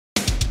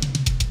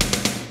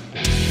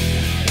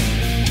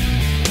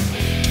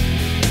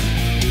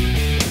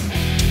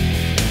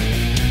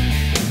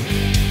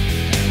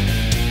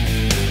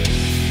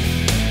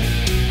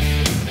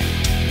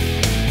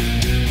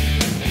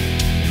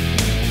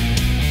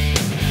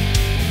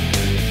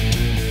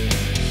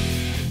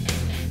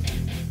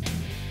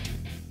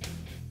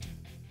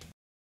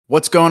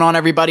What's going on,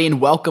 everybody,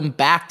 and welcome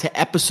back to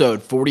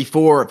episode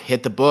 44 of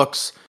Hit the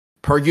Books.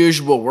 Per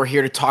usual, we're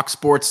here to talk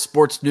sports,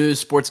 sports news,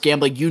 sports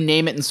gambling, you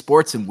name it in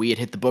sports, and we at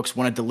Hit the Books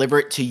want to deliver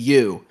it to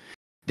you.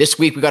 This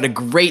week, we got a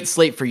great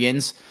slate for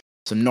yins.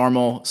 Some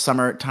normal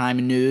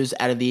summertime news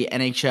out of the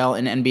NHL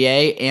and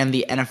NBA, and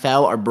the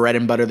NFL. Our bread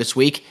and butter this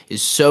week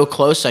is so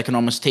close, I can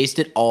almost taste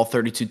it. All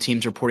 32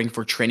 teams reporting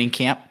for training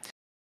camp.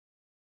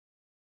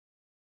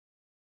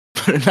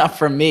 But enough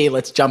from me.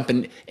 Let's jump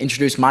and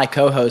introduce my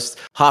co-host.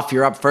 Huff,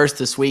 you're up first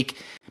this week.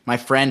 My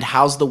friend,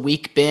 how's the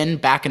week been?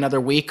 Back another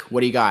week.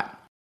 What do you got?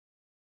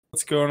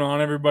 What's going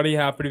on, everybody?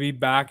 Happy to be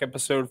back.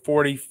 Episode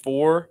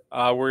 44. We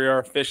are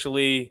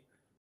officially,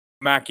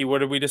 Mackie, what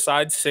did we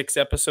decide? 6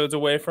 episodes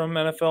away from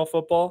NFL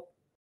football?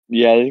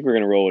 Yeah, I think we're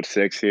going to roll with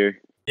 6 here.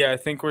 Yeah, I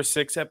think we're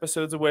 6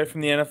 episodes away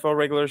from the NFL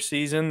regular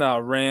season.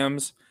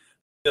 Rams,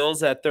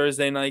 Bills, that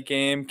Thursday night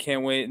game.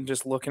 Can't wait, and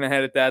just looking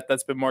ahead at that.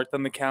 That's been marked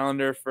on the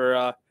calendar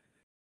for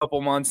couple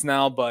months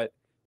now, but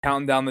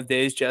counting down the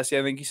days. Jesse,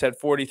 I think you said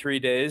 43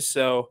 days.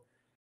 So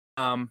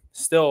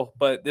still,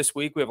 but this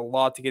week we have a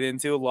lot to get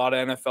into, a lot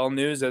of NFL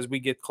news as we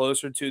get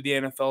closer to the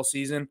NFL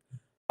season.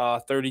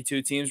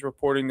 32 teams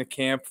reporting to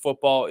camp.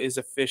 Football is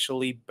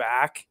officially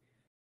back.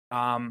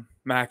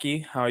 Mackie,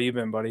 how you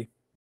been, buddy?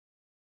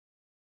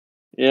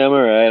 Yeah, I'm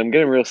all right. I'm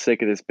getting real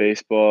sick of this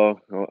baseball.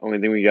 Only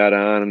thing we got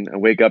on. I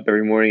wake up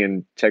every morning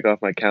and check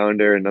off my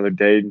calendar, another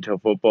day until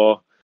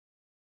football.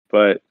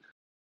 But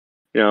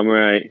yeah, I'm all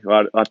right. A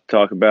lot to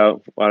talk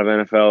about. A lot of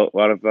NFL, a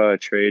lot of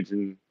trades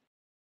and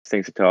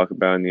things to talk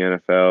about in the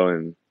NFL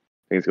and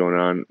things going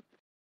on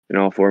in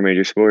all 4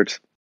 major sports.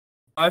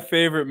 My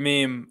favorite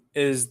meme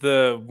is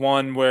the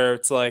one where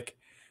it's like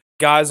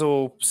guys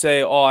will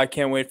say, "Oh, I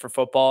can't wait for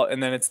football,"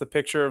 and then it's the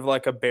picture of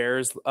like a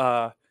Bears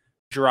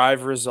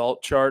drive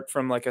result chart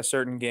from like a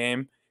certain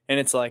game,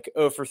 and it's like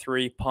 0 for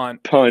 3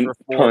 punt, 0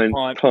 for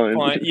 4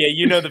 punt. Yeah,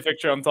 you know the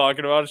picture I'm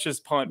talking about. It's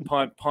just punt,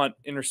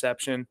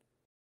 interception.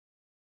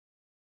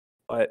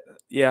 But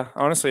yeah,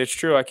 honestly, it's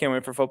true. I can't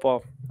wait for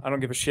football. I don't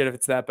give a shit if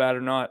it's that bad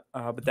or not.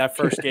 But that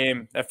first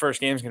game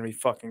is gonna be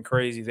fucking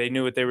crazy. They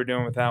knew what they were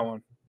doing with that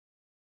one.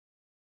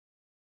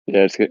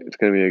 Yeah, it's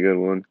gonna be a good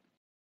one.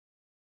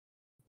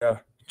 Yeah,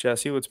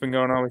 Jesse, what's been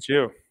going on with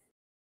you?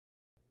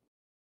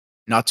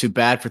 Not too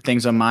bad for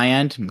things on my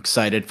end. I'm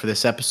excited for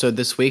this episode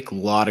this week. A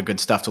lot of good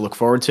stuff to look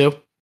forward to.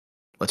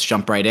 Let's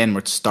jump right in.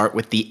 Let's start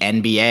with the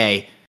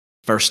NBA.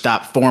 First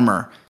up,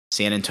 former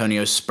San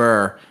Antonio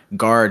Spur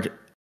guard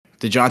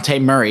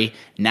DeJounte Murray,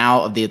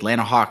 now of the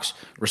Atlanta Hawks,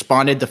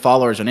 responded to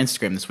followers on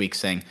Instagram this week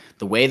saying,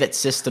 "The way that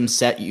system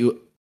set you..."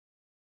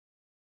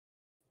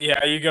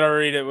 Yeah, you gotta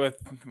read it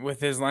with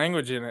his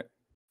language in it.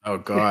 Oh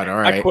God! All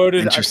right. I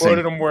quoted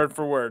him word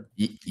for word.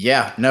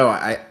 Yeah. No.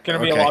 It's gonna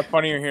be a lot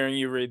funnier hearing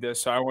you read this,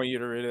 so I want you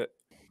to read it.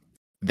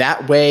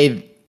 That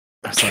way.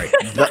 Sorry.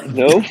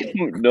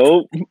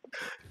 Nope.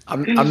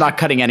 I'm not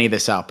cutting any of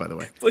this out, by the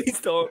way. Please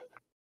don't.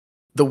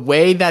 The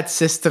way that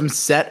system's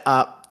set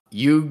up,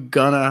 you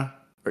gone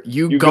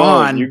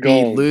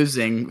be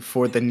losing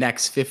for the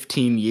next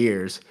 15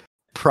 years.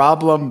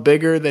 Problem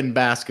bigger than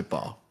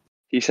basketball.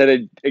 He said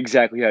it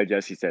exactly how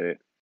Jesse said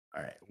it.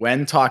 All right.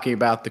 When talking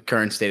about the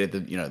current state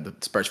of the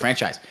Spurs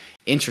franchise.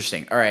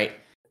 Interesting. All right.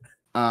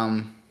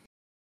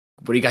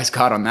 What do you guys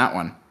got on that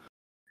one?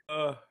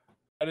 I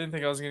didn't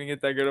think I was going to get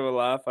that good of a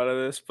laugh out of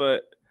this,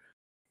 but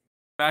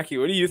Mackie,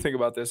 what do you think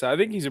about this? I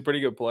think he's a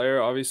pretty good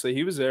player. Obviously,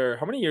 he was there.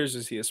 How many years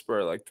is he a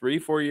Spur? Like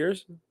 3-4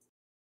 years?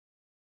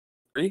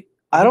 3?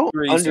 I don't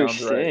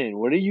understand. Right.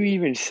 What are you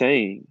even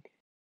saying?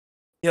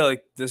 Yeah,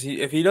 like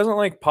if he doesn't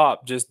like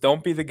Pop, just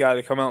don't be the guy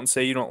to come out and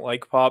say you don't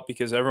like Pop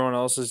because everyone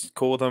else is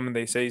cool with him and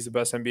they say he's the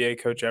best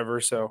NBA coach ever.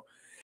 So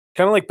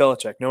kind of like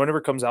Belichick. No one ever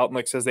comes out and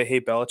like says they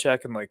hate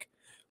Belichick and like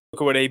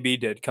look at what AB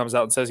did. Comes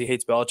out and says he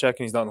hates Belichick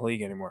and he's not in the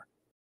league anymore.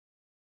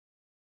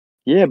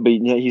 Yeah, but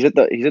he's at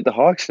the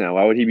Hawks now.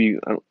 Why would he be?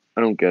 I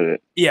don't get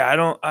it.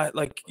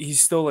 Yeah, he's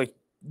still like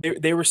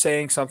they were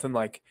saying something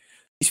like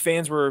these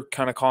fans were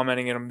kind of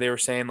commenting at him. They were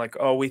saying like,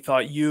 "Oh, we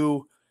thought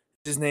you."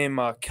 His name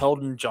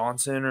Keldon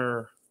Johnson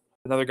or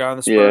another guy on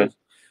the Spurs.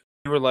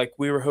 Yeah.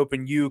 We were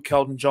hoping you,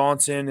 Keldon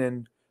Johnson,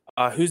 and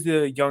who's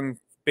the young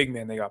big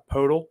man they got?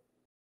 Podol?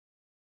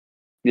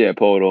 Yeah,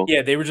 Podol.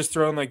 Yeah, they were just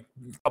throwing like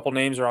a couple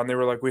names around. They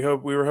were like, we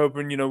were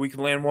hoping, we could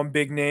land one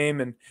big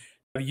name and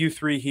have you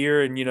 3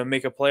 here and,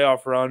 make a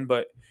playoff run,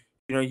 but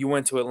you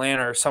went to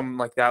Atlanta or something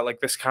like that.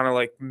 Like this kind of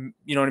like,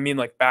 you know what I mean?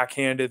 Like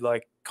backhanded,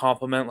 like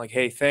compliment, like,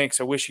 hey,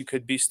 thanks. I wish you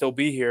could still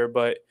be here,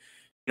 but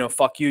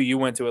fuck you. You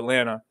went to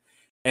Atlanta.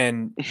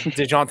 And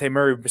DeJounte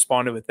Murray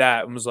responded with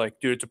that and was like,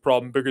 dude, it's a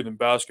problem bigger than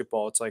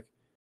basketball. It's like,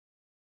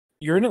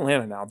 you're in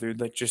Atlanta now,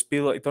 dude. Like, just be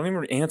like, don't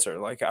even answer.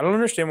 Like, I don't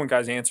understand when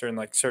guys answer in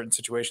like certain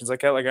situations like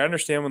that. Like, I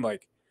understand when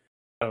like,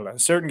 I don't know,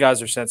 certain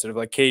guys are sensitive,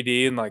 like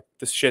KD and like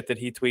the shit that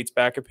he tweets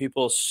back at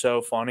people is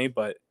so funny.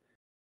 But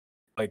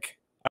like,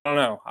 I don't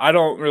know. I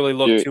don't really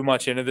look too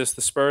much into this.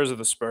 The Spurs are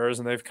the Spurs,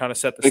 and they've kind of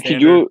set the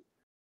standard.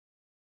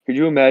 Could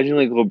you imagine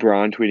like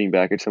LeBron tweeting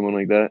back at someone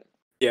like that?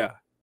 Yeah.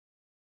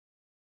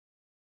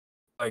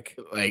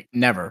 Like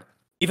never.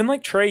 Even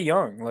like Trae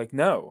Young, like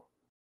no.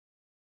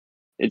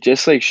 It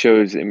just like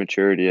shows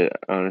immaturity,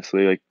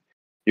 honestly. Like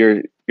you're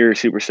a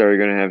superstar, you're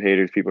gonna have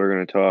haters, people are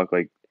gonna talk,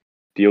 like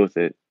deal with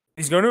it.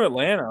 He's going to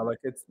Atlanta. Like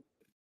it's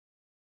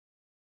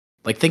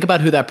Like, think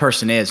about who that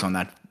person is on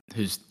that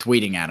who's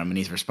tweeting at him and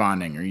he's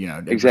responding, or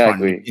responding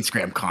Exactly. to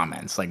Instagram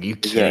comments. Like, are you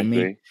kidding me?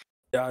 Exactly.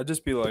 yeah, I'd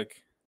just be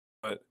like,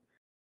 but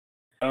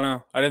I don't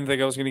know. I didn't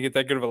think I was gonna get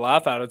that good of a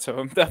laugh out of it, so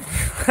I'm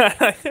definitely glad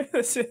I threw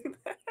this in.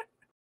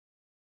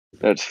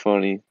 That's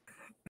funny.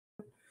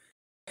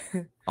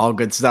 All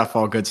good stuff.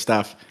 All good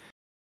stuff.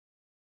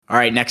 All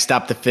right, next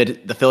up, the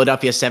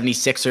Philadelphia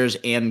 76ers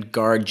and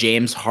guard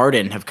James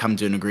Harden have come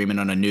to an agreement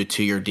on a new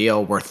 2-year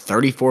deal worth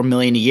 $34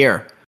 million a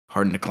year.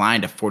 Harden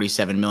declined a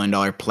 $47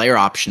 million player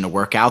option to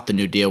work out the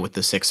new deal with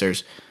the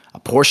Sixers. A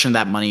portion of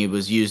that money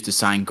was used to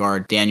sign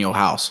guard Daniel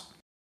House.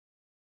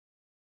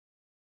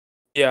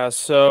 Yeah,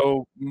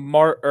 so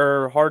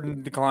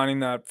Harden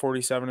declining that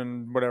 47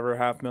 and whatever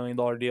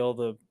 $500,000 deal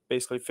to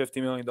basically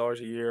 $50 million a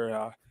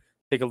year.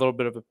 Take a little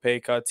bit of a pay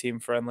cut, team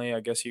friendly.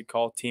 I guess you'd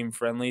call it team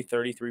friendly,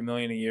 $33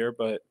 million a year.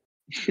 But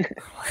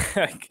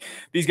like,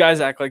 these guys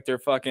act like they're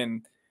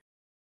fucking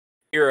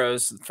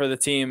heroes for the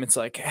team. It's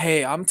like,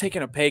 hey, I'm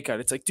taking a pay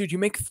cut. It's like, dude, you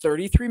make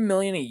 $33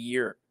 million a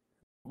year.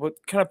 What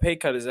kind of pay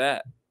cut is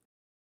that?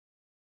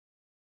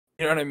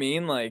 You know what I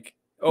mean? Like,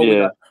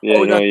 Yeah,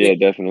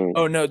 definitely.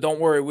 oh no, don't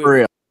worry. For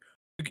real.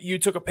 You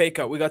took a pay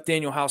cut. We got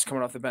Daniel House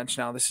coming off the bench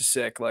now. This is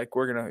sick. Like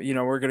we're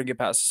gonna get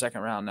past the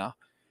second round now.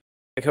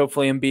 Like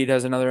hopefully Embiid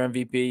has another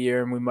MVP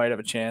year and we might have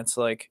a chance.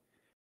 Like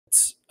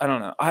I don't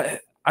know.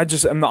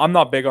 I'm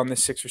not big on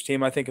this Sixers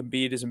team. I think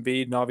Embiid is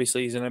Embiid, and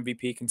obviously he's an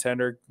MVP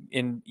contender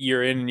in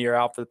and year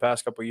out for the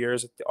past couple of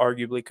years.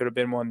 Arguably could have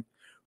been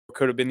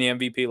the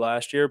MVP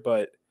last year,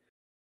 but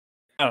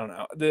I don't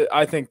know.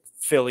 I think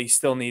Philly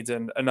still needs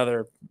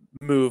another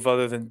move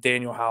other than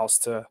Daniel House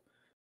to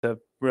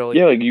really.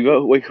 Yeah,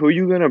 like who are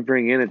you gonna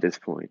bring in at this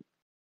point?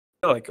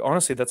 Like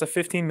honestly, that's a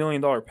 $15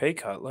 million pay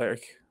cut.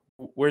 Like,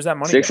 where's that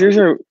money Sixers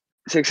going?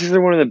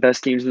 are one of the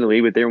best teams in the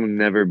league, but they will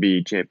never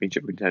be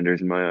championship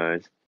contenders in my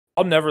eyes.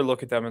 I'll never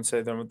look at them and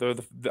say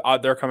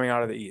they're coming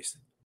out of the East.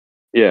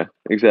 Yeah,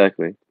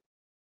 exactly.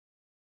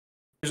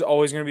 There's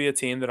always going to be a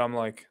team that I'm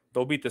like,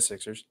 they'll beat the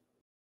Sixers.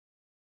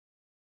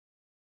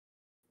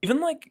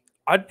 Even like,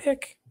 I'd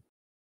pick,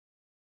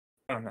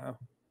 I don't know.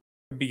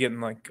 I'd be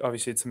getting like,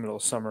 obviously it's the middle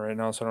of summer right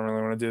now, so I don't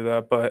really want to do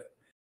that, but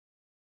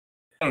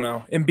I don't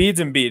know. Embiid's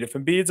Embiid. If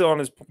Embiid's on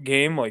his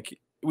game, like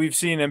we've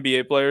seen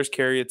NBA players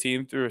carry a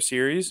team through a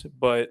series,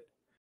 but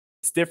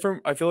it's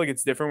different. I feel like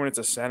it's different when it's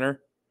a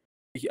center.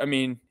 I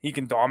mean, he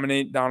can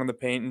dominate down in the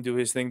paint and do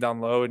his thing down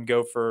low and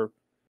go for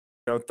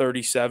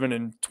 37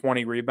 and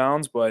 20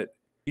 rebounds, but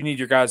you need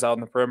your guys out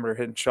in the perimeter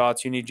hitting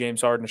shots. You need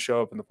James Harden to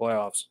show up in the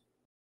playoffs.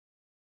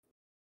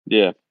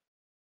 Yeah.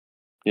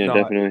 Yeah,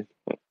 definitely.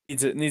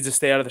 Needs to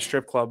stay out of the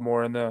strip club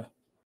more and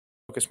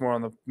focus more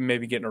on the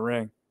maybe getting a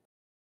ring.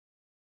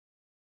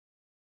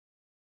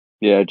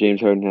 Yeah,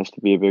 James Harden has to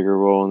be a bigger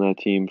role in that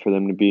team for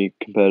them to be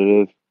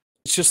competitive.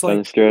 It's just down like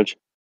the stretch.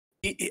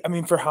 I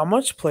mean, for how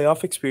much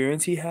playoff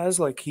experience he has,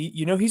 like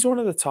he's one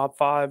of the top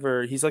 5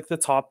 or he's like the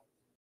top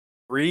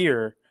 3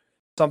 or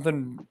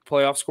something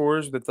playoff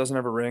scorers that doesn't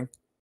have a ring.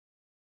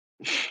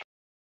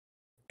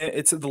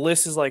 The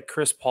list is like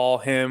Chris Paul,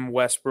 him,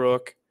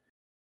 Westbrook,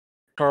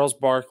 Charles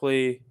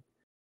Barkley,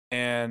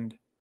 and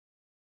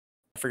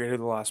I forget who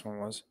the last one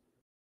was.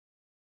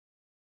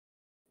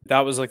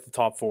 That was like the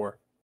top 4.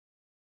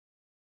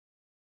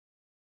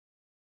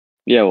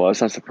 Yeah, well, it's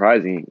not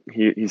surprising.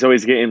 He's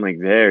always getting like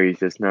there. He's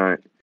just not.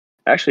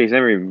 Actually, he's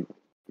never even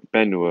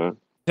been to a.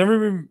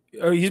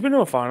 He's been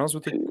to a finals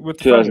with the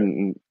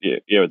 2000.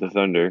 Yeah, with the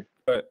Thunder.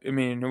 But I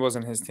mean, it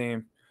wasn't his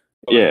team.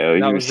 But Yeah,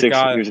 he was the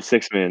guy. He was a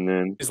 6-man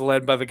then. He's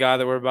led by the guy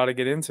that we're about to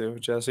get into.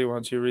 Jesse, why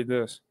don't you read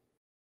this?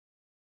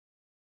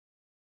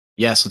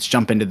 Yes, let's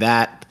jump into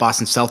that. The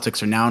Boston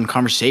Celtics are now in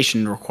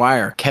conversation to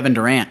acquire Kevin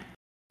Durant.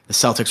 The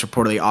Celtics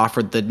reportedly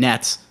offered the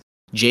Nets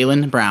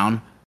Jaylen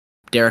Brown,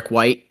 Derek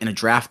White, and a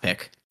draft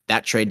pick.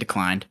 That trade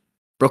declined.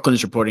 Brooklyn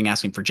is reporting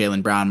asking for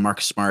Jaylen Brown,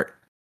 Marcus Smart,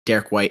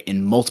 Derek White,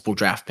 and multiple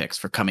draft picks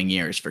for coming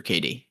years for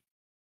KD.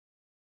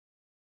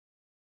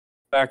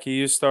 Becky,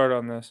 you start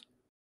on this.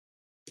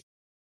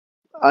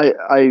 I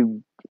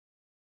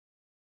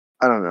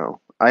don't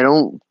know. I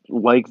don't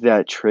like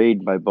that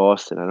trade by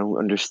Boston. I don't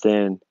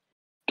understand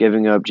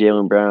giving up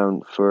Jaylen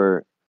Brown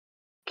for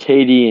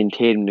KD and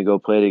Tatum to go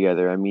play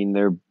together. I mean,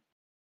 they're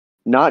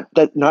not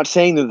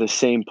saying they're the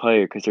same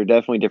player because they're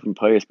definitely different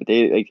players, but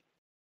they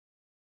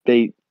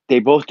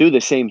both do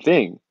the same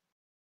thing.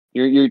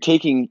 You're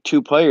taking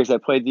two players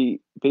that play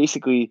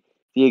basically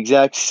the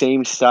exact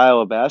same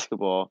style of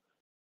basketball.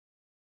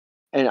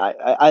 And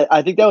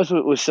I think that was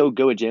what was so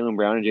good with Jaylen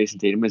Brown and Jason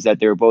Tatum is that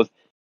they were both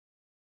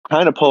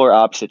kind of polar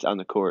opposites on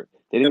the court.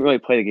 They didn't really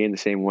play the game the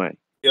same way.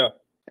 Yeah.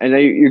 And now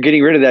you're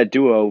getting rid of that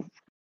duo.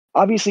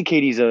 Obviously,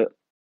 KD's a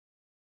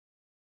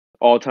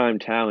all-time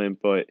talent,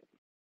 but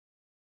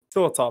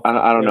still a top.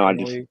 I don't know.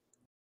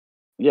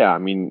 I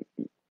mean,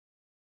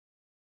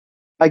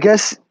 I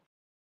guess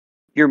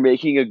you're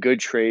making a good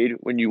trade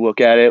when you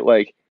look at it.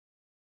 Like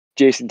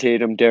Jason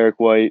Tatum, Derek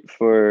White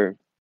for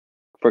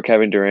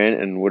Kevin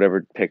Durant and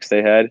whatever picks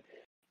they had.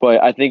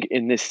 But I think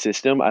in this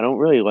system, I don't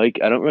really like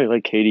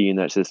KD in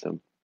that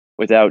system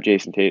without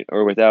Jason Tatum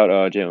or without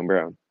Jaylen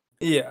Brown.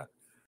 Yeah.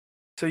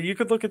 So you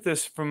could look at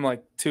this from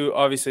like two.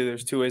 Obviously,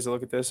 there's two ways to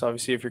look at this.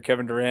 Obviously, if you're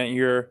Kevin Durant,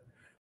 you're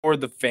or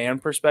the fan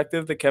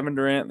perspective, the Kevin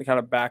Durant, the kind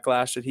of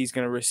backlash that he's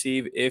going to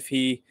receive if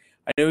he.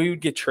 I know he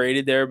would get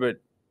traded there,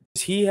 but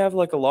does he have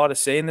like a lot of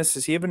say in this?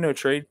 Does he have a no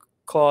trade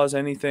clause?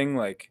 Anything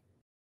like?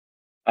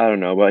 I don't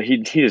know, but he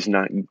does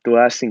not. The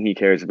last thing he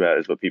cares about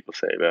is what people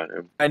say about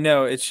him. I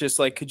know it's just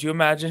like, could you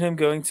imagine him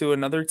going to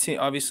another team?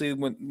 Obviously,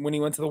 when he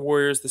went to the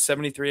Warriors, the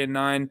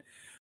 73-9,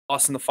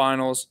 lost in the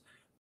finals.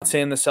 Not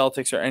saying the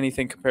Celtics are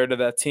anything compared to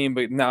that team,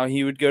 but now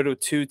he would go to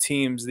two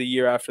teams the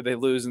year after they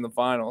lose in the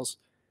finals.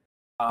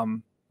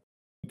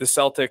 The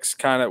Celtics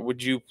kind of,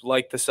 would you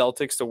like the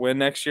Celtics to win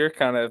next year?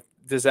 Kind of,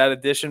 does that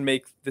addition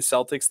make the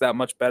Celtics that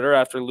much better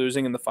after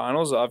losing in the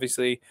finals?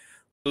 Obviously,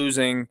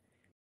 losing,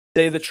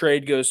 say the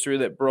trade goes through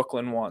that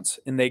Brooklyn wants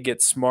and they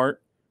get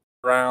Smart,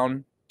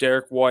 Brown,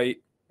 Derek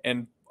White,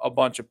 and a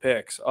bunch of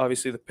picks.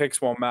 Obviously, the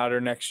picks won't matter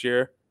next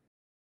year.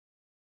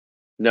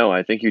 No,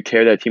 I think you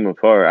tear that team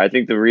apart. I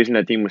think the reason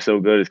that team was so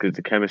good is because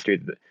the chemistry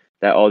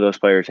that all those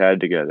players had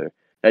together.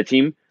 That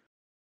team.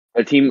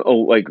 Oh,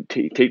 like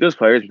take those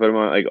players and put them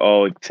on like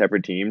all like,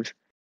 separate teams,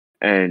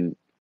 and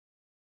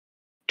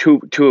two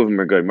of them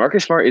are good.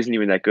 Marcus Smart isn't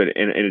even that good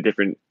in a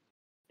different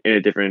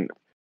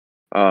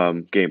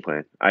game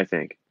plan. I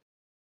think.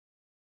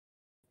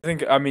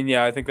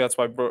 I think that's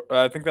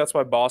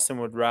why Boston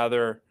would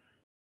rather,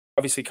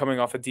 obviously coming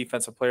off a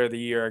defensive player of the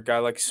year, a guy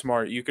like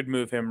Smart, you could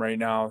move him right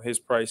now. His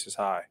price is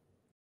high.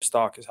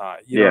 Stock is high.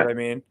 You know what I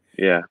mean?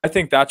 Yeah. I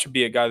think that should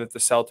be a guy that the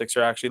Celtics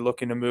are actually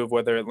looking to move,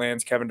 whether it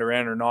lands Kevin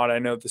Durant or not. I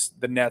know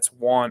the Nets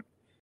want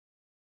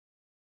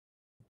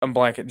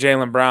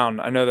Jaylen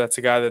Brown. I know that's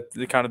a guy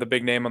that kind of the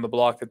big name on the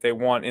block that they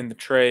want in the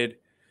trade,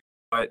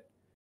 but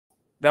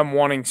them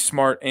wanting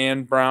Smart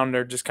and Brown,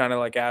 they're just kind of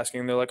like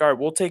asking. They're like, all right,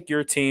 we'll take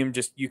your team,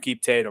 just you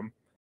keep Tatum.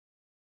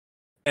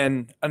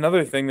 And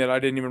another thing that I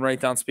didn't even write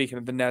down, speaking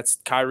of the Nets,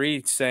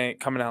 Kyrie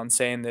coming out and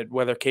saying that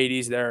whether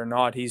KD's there or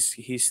not, he's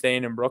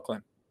staying in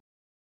Brooklyn.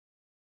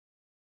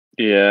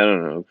 Yeah, I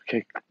don't know.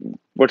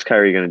 What's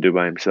Kyrie gonna do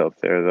by himself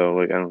there though?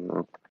 Like I don't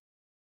know.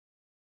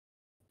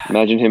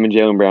 Imagine him and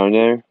Jaylen Brown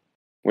there.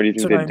 What do you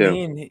think they'd do? I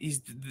mean,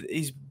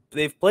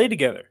 they've played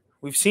together.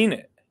 We've seen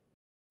it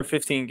for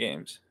 15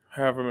 games,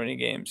 however many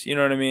games. You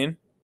know what I mean?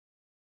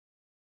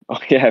 Oh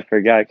yeah, I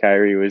forgot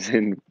Kyrie was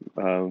in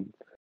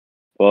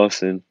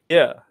Boston.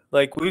 Yeah,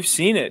 like we've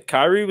seen it.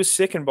 Kyrie was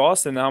sick in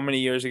Boston how many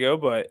years ago,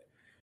 but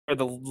for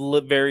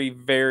the very,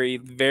 very,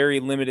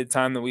 very limited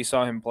time that we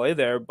saw him play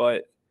there.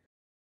 But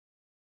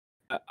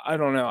I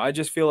don't know. I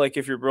just feel like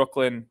if you're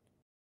Brooklyn,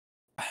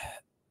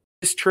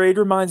 this trade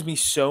reminds me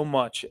so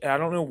much. I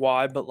don't know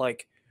why, but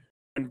like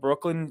when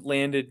Brooklyn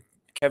landed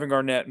Kevin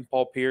Garnett and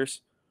Paul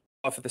Pierce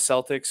off of the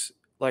Celtics,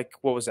 like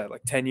what was that,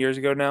 like 10 years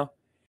ago now?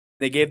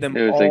 They gave them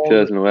It was like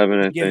 2011,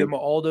 I gave think. them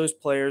all those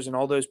players and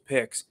all those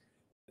picks.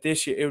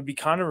 This year it would be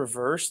kind of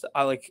reversed.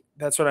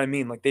 That's what I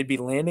mean. Like they'd be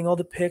landing all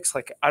the picks.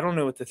 Like I don't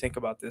know what to think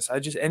about this.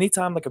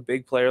 Anytime like a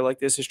big player like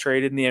this is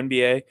traded in the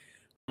NBA,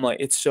 I'm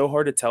like, it's so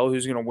hard to tell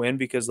who's gonna win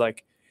because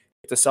like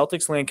if the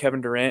Celtics land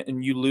Kevin Durant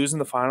and you lose in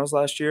the finals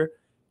last year,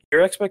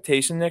 your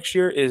expectation next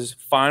year is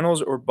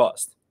finals or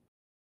bust.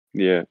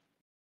 Yeah.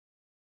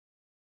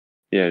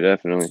 Yeah,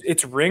 definitely.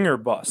 It's ring or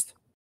bust.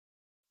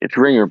 It's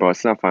ring or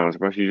bust, not finals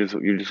bust. You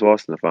just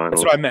lost in the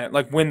finals. That's what I meant.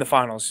 Like win the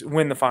finals.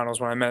 Win the finals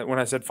when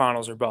I said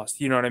finals or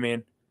bust. You know what I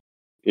mean?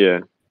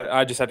 Yeah.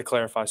 I just had to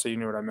clarify so you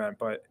knew what I meant.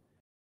 But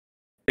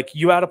like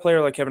you add a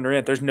player like Kevin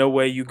Durant, there's no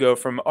way you go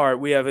from all right,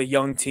 we have a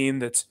young team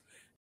that's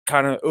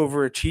kind of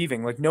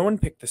overachieving. Like no one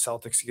picked the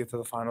Celtics to get to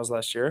the finals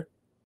last year.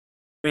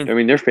 I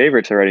mean they're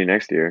favorites already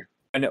next year.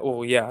 And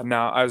well, yeah.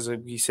 Now, as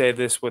we say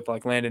this with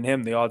like landing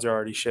him, the odds are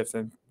already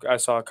shifting. I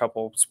saw a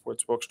couple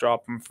sports books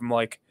drop him from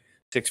like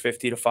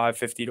 650 to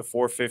 550 to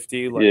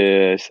 450. Like,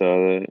 yeah, I saw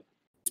that.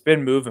 It's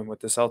been moving with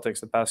the Celtics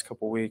the past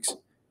couple weeks.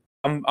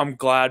 I'm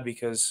glad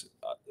because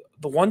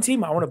the one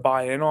team I want to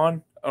buy in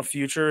on a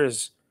future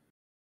is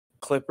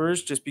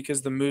Clippers, just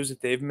because the moves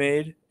that they've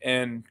made,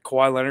 and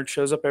Kawhi Leonard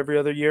shows up every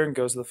other year and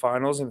goes to the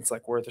finals, and it's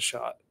like worth a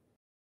shot.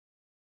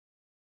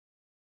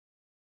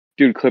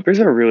 Dude, Clippers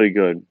are really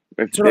good.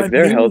 If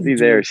they're healthy,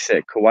 they're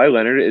sick. Kawhi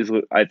Leonard is,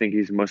 I think,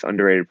 he's the most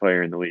underrated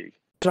player in the league.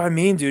 That's what I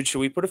mean, dude. Should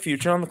we put a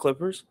future on the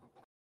Clippers?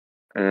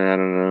 I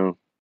don't know.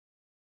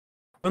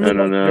 I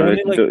don't know.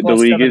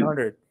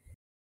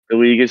 The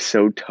league is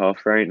so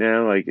tough right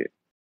now. Like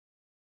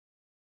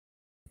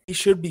he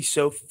should be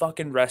so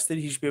fucking rested.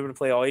 He should be able to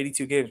play all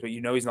 82 games, but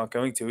he's not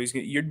going to.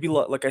 You'd be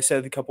like I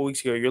said a couple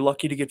weeks ago. You're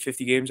lucky to get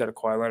 50 games out of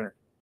Kawhi Leonard.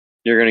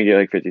 You're gonna get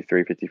like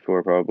 53,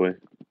 54 probably.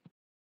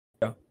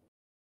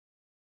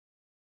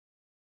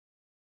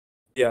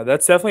 Yeah,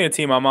 that's definitely a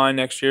team I'm on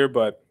next year.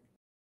 But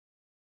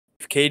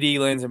if KD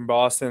lands in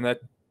Boston, that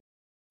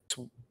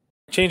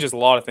changes a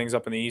lot of things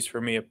up in the East for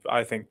me,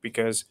 I think,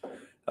 because,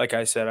 like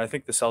I said, I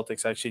think the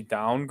Celtics actually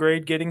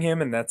downgrade getting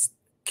him, and that's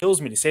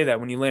kills me to say that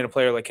when you land a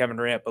player like Kevin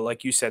Durant, but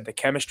like you said, the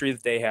chemistry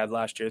that they had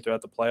last year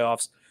throughout the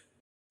playoffs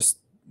just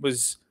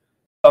was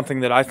something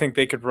that I think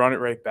they could run it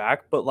right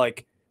back. But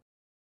like,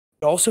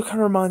 it also kind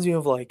of reminds me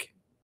of like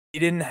he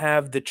didn't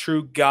have the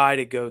true guy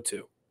to go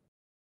to.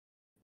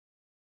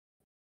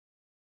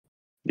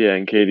 Yeah,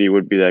 and KD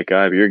would be that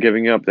guy, but you're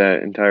giving up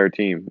that entire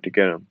team to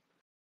get him.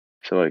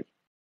 So like,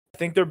 I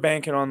think they're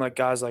banking on like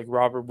guys like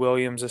Robert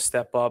Williams a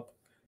step up.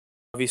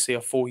 Obviously,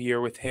 a full year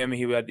with him.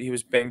 He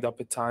was banged up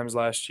at times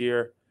last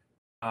year.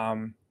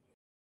 There's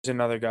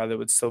another guy that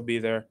would still be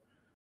there.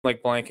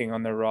 Like blanking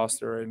on their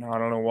roster right now. I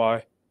don't know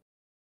why.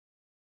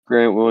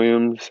 Grant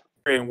Williams,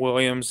 Grant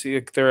Williams.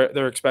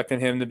 They're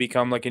expecting him to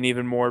become like an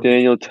even more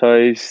Daniel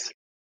Tice.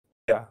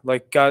 Yeah,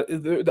 like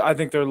I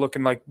think they're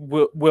looking like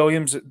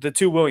Williams, the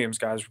two Williams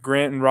guys,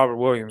 Grant and Robert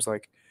Williams.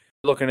 Like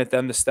looking at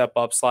them to step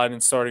up, slide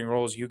in starting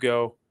roles. You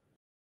go,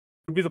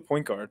 who'd be the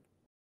point guard?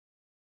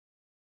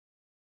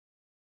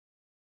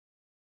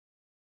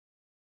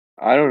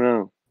 I don't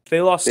know. If they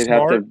lost They'd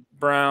Smart, have to.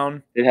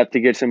 Brown. They'd have to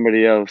get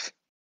somebody else.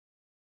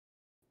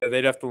 Yeah,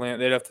 they'd have to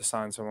land. They'd have to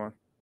sign someone.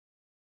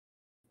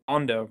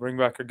 Rondo, bring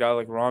back a guy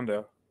like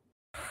Rondo.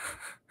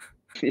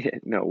 Yeah,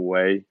 no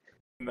way.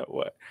 No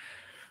way.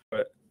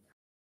 But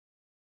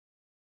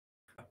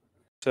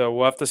so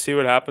we'll have to see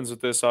what happens with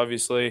this.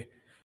 Obviously,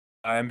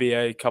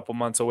 NBA a couple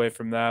months away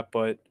from that,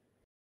 but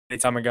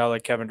anytime a guy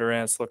like Kevin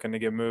Durant's looking to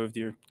get moved,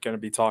 you're going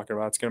to be talking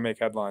about. It's going to make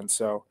headlines.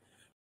 So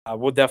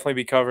we'll definitely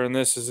be covering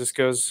this as this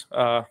goes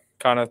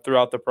kind of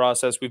throughout the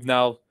process. We've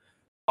now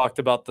talked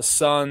about the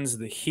Suns,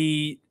 the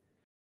Heat.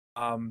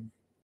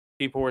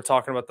 People were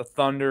talking about the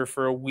Thunder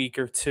for a week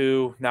or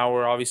two. Now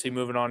we're obviously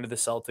moving on to the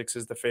Celtics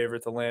as the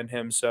favorite to land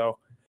him. So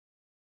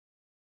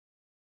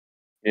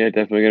yeah,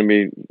 definitely going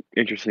to be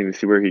interesting to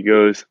see where he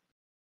goes.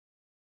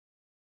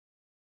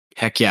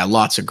 Heck yeah,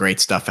 lots of great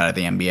stuff out of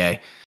the NBA.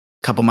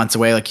 Couple months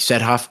away, like you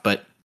said, Huff,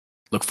 but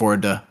look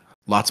forward to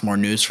lots more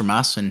news from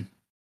us and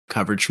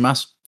coverage from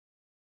us.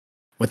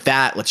 With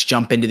that, let's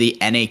jump into the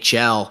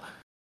NHL.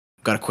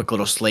 Got a quick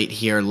little slate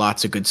here.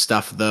 Lots of good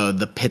stuff, though.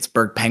 The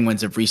Pittsburgh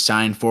Penguins have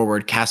re-signed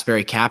forward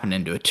Kasperi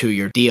Kapanen to a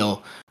 2-year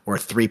deal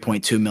worth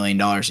 $3.2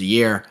 million a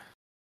year.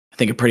 I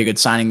think a pretty good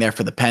signing there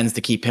for the Pens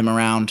to keep him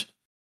around.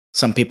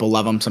 Some people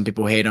love him, some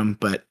people hate him,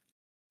 but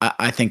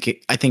I think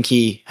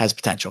he has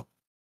potential.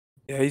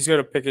 yeah, he's got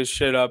to pick his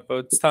shit up.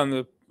 But it's time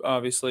to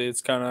obviously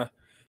it's kind of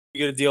you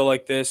get a deal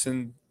like this,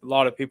 and a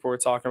lot of people were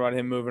talking about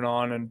him moving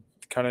on and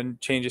kind of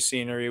change of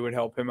scenery would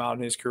help him out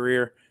in his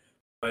career.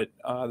 But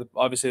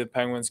obviously the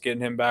Penguins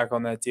getting him back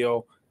on that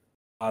deal,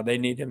 they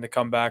need him to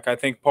come back. I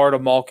think part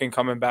of Malkin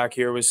coming back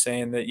here was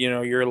saying that,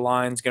 your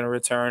line's going to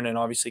return, and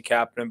obviously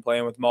Kapanen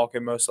playing with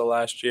Malkin most of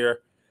last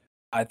year.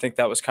 I think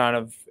that was kind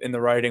of in the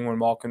writing when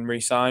Malkin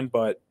re-signed,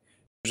 but it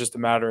was just a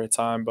matter of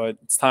time. But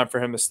it's time for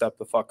him to step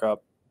the fuck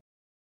up.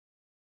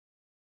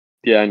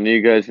 Yeah, I know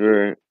you guys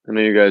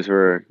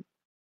were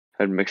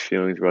had mixed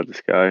feelings about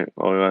this guy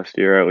all last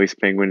year, or at least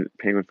Penguin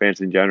fans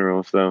in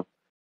general. So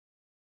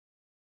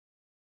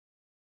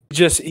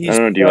He's I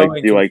don't know.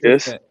 Do you like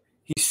this?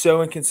 He's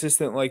so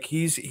inconsistent. Like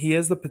he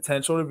has the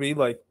potential to be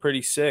like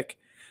pretty sick.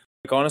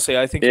 Like honestly,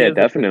 I think Yeah,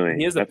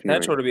 he has the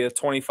potential to be a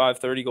 25,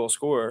 30 goal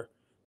scorer,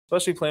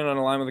 especially playing on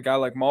a line with a guy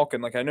like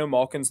Malkin. Like I know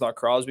Malkin's not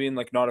Crosby and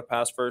like not a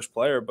pass first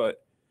player,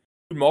 but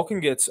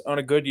Malkin gets on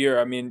a good year.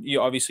 I mean,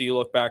 you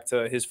look back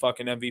to his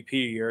fucking MVP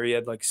year, he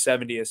had like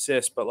 70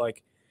 assists, but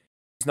like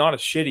he's not a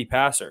shitty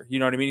passer. You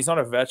know what I mean? He's not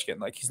a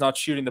Ovechkin. Like he's not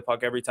shooting the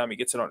puck every time he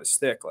gets it on his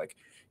stick. Like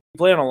you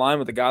play on a line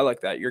with a guy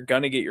like that, you're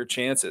gonna get your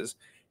chances.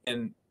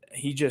 And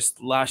he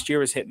just last year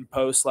was hitting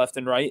posts left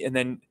and right, and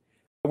then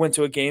I went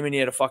to a game and he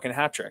had a fucking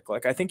hat trick.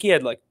 Like I think he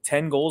had like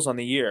 10 goals on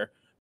the year,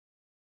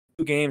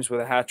 2 games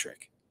with a hat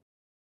trick.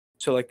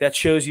 So like that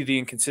shows you the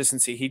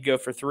inconsistency. He'd go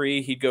for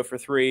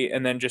 3,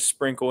 and then just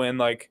sprinkle in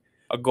like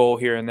a goal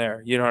here and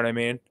there. You know what I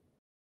mean?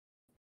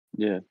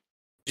 Yeah.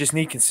 Just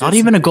need consistency. Not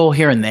even a goal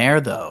here and there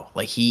though.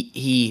 Like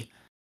he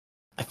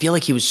I feel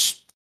like he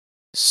was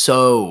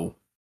so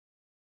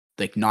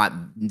like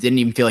didn't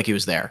even feel like he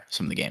was there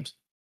some of the games.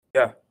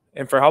 Yeah.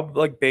 And for how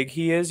like big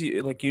he is,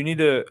 you need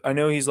to I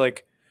know he's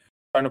like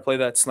trying to play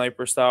that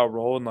sniper style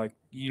role, and like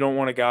you don't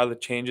want a guy that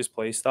changes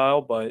play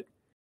style, but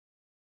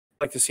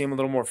I'd like to see him a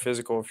little more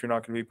physical if you're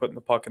not going to be putting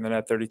the puck in the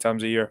net 30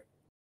 times a year.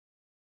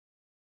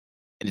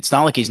 And it's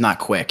not like he's not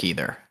quick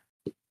either.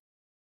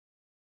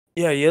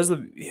 Yeah,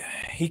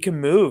 he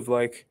can move.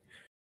 Like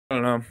I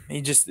don't know.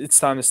 It's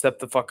time to step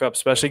the fuck up,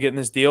 especially getting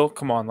this deal.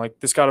 Come on, like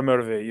this got to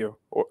motivate you.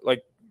 Or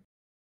like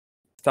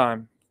it's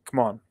time. Come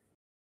on.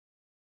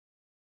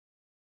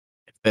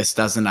 If this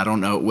doesn't, I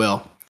don't know it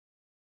will.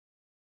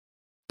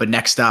 But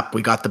next up,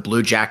 we got the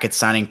Blue Jackets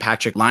signing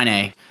Patrick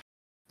Laine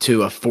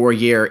to a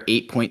 4-year,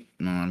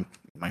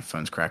 my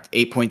phone's cracked,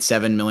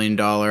 $8.7 million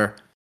a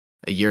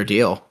year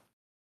deal.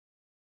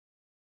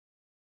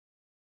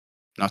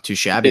 Not too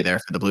shabby there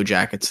for the Blue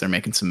Jackets. They're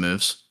making some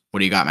moves. What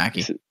do you got,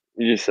 Mackie?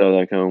 You just saw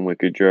that coming with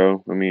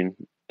Gaudreau. I mean,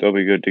 they'll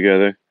be good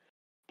together.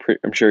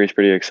 I'm sure he's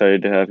pretty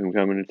excited to have him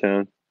come into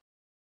town.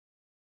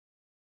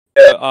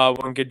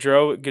 when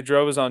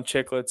Gaudreau was on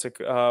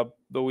Chicklets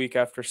the week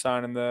after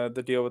signing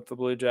the deal with the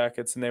Blue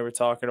Jackets, and they were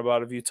talking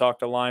about, have you talked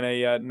to Line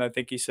yet? And I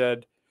think he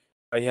said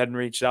he hadn't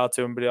reached out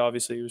to him, but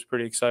he was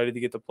pretty excited to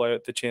get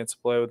the chance to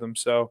play with him.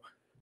 So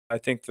I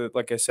think that,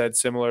 like I said,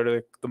 similar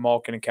to the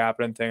Malkin and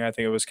Kapanen thing, I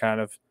think it was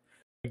kind of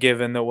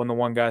given that when the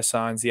one guy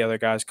signs, the other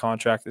guy's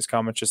contract is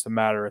coming. It's just a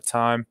matter of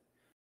time.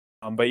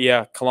 But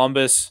yeah,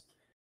 Columbus,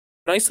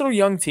 nice little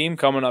young team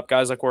coming up.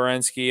 Guys like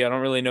Werenski. I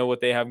don't really know what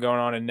they have going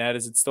on in net.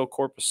 Is it still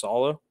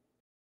Corpusalo?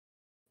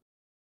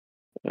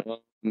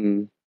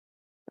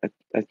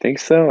 I think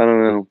so. I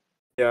don't know.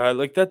 Yeah,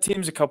 like that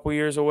team's a couple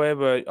years away,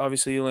 but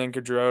obviously you link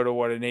Gaudreau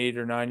to an 8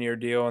 or 9 year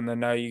deal, and then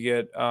now you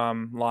get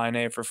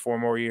Line for 4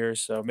 more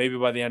years. So maybe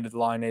by the end of the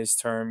Line's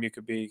term, you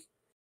could be,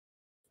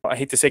 I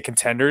hate to say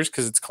contenders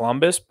because it's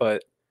Columbus,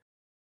 but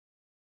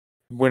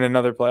win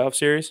another playoff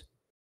series.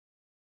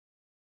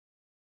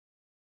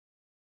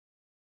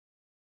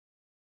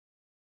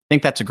 I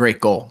think that's a great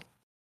goal.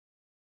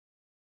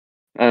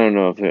 I don't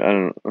know if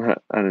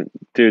I don't,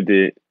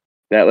 dude.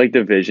 That like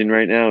division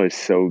right now is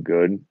so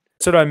good.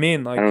 That's what I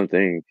mean. Like, I don't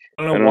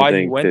know why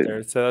he went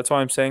there. So that's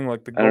why I'm saying,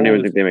 like, the goal. I don't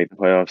even think they make the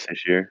playoffs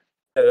this year.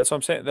 Yeah, that's what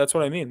I'm saying. That's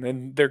what I mean.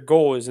 And their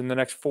goal is in the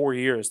next 4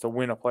 years to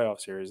win a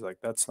playoff series. Like,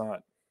 that's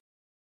not.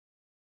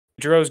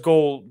 Giroux's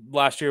goal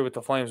last year with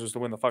the Flames was to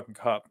win the fucking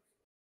cup.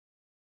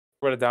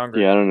 What a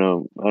downgrade. Yeah, I don't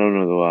know. I don't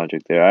know the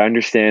logic there. I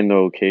understand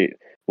though. Okay,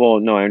 well,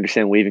 no, I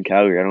understand leaving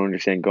Calgary. I don't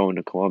understand going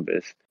to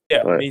Columbus.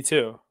 Yeah, but me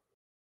too.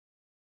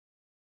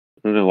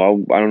 I don't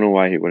know. I don't know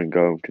why he wouldn't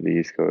go to the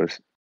East Coast.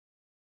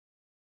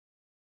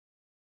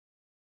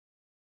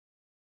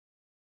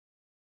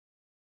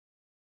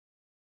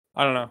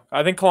 I don't know.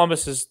 I think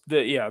Columbus is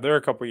they're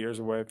a couple years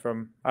away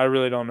from. I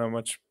really don't know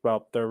much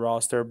about their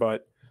roster,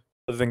 but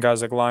other than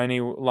guys like Line,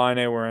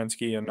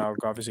 Werenski, and now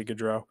obviously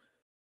Gaudreau.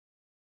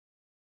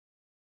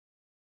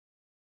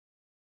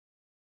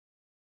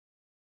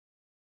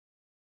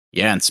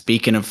 Yeah, and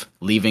speaking of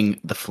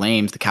leaving the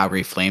Flames, the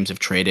Calgary Flames have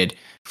traded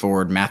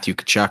forward Matthew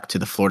Tkachuk to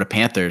the Florida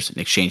Panthers in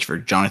exchange for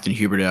Jonathan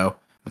Huberdeau,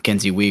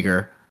 Mackenzie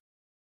Weegar,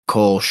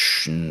 Cole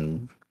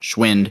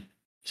Schwind.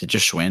 Is it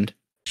just Schwind?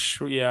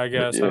 Yeah, I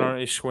guess. Yeah. I don't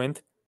know. Schwind?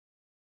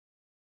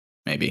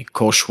 Maybe.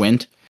 Cole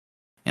Schwind.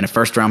 And a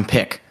first-round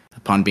pick.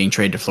 Upon being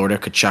traded to Florida,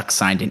 Tkachuk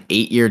signed an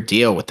 8-year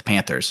deal with the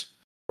Panthers,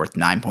 worth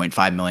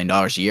 $9.5 million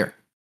a year.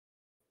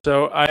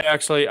 So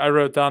I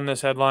wrote down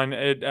this headline.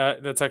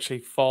 That's actually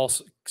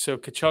false. So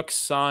Tkachuk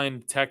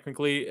signed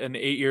technically an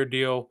 8-year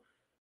deal,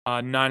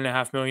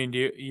 $9.5 million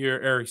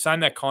year, or he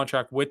signed that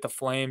contract with the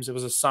Flames. It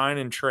was a sign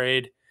and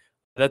trade.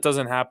 That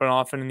doesn't happen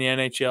often in the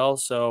NHL.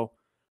 So,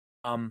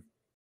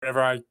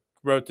 whenever I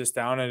wrote this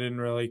down, I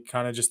didn't really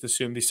kind of just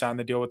assumed he signed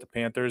the deal with the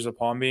Panthers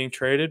upon being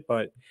traded,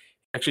 but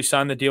actually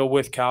signed the deal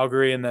with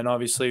Calgary, and then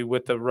obviously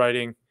with the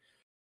writing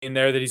in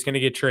there that he's going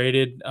to get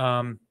traded.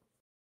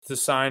 To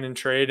sign and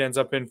trade ends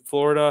up in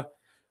Florida.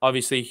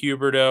 Obviously,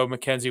 Huberdeau,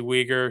 Mackenzie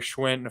Weegar,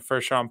 Schwint, and a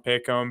first-round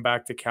pick going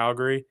back to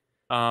Calgary.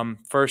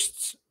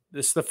 This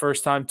is the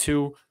first time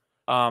two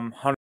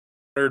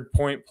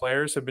 100-point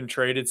players have been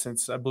traded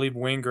since, I believe,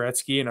 Wayne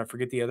Gretzky, and I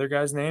forget the other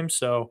guy's name.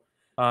 So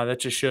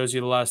that just shows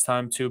you the last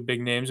time two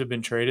big names have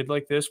been traded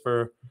like this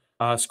for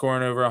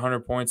scoring over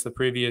 100 points the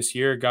previous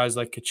year, guys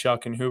like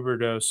Tkachuk and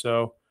Huberdeau.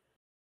 So,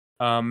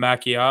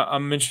 Mackie,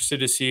 I'm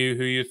interested to see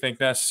who you think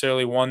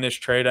necessarily won this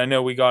trade. I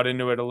know we got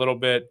into it a little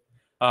bit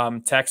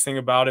texting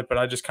about it, but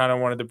I just kind of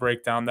wanted to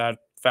break down that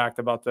fact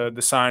about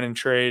the sign and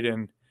trade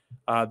and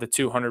the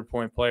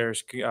 200-point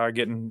players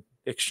getting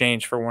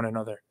exchanged for one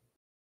another.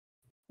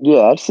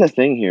 Yeah, that's the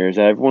thing here is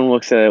that everyone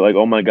looks at it like,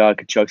 oh my God,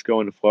 Kachuk's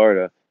going to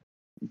Florida.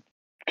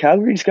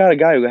 Calgary's got a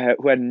guy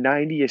who had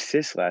 90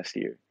 assists last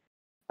year.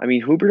 I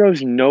mean,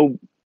 Huberdeau's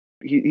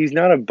he's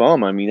not a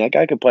bum. I mean, that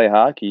guy could play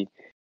hockey.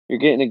 You're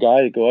getting a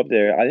guy to go up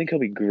there. I think he'll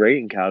be great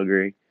in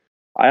Calgary.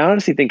 I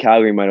honestly think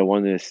Calgary might have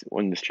won this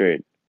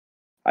trade.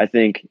 I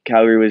think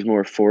Calgary was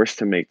more forced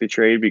to make the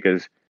trade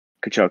because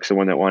Kachuk's the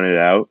one that wanted it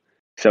out.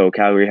 So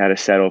Calgary had to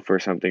settle for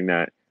something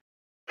that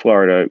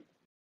Florida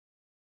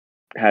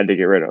had to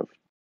get rid of.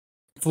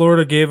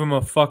 Florida gave him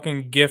a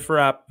fucking gift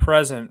wrap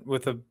present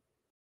with a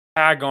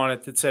tag on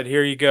it that said,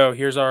 "Here you go.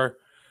 Here's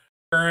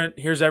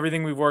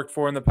everything we've worked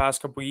for in the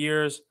past couple of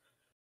years."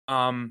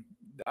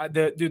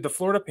 The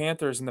Florida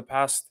Panthers in the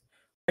past,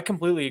 I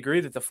completely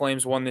agree that the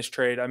Flames won this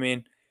trade. I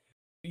mean,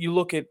 you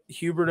look at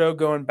Huberdeau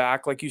going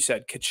back, like you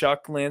said,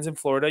 Tkachuk lands in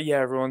Florida. Yeah,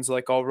 everyone's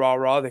like all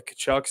rah that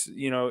Tkachuk's,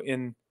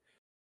 in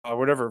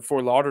whatever,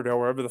 Fort Lauderdale,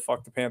 wherever the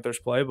fuck the Panthers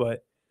play.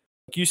 But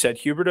like you said,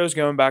 Huberdeau's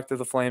going back to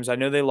the Flames. I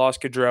know they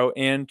lost Gaudreau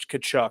and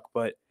Tkachuk,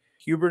 but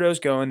Huberdeau's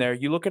going there.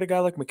 You look at a guy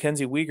like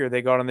Mackenzie Weegar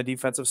they got on the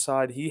defensive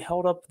side. He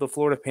held up the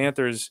Florida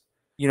Panthers,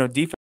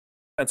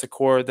 defensive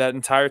core that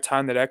entire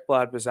time that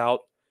Ekblad was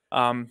out.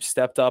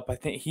 Stepped up. I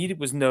think he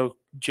was no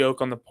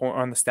joke on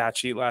the stat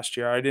sheet last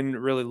year. I didn't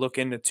really look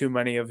into too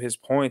many of his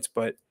points,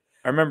 but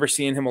I remember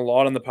seeing him a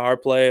lot on the power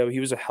play. He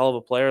was a hell of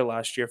a player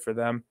last year for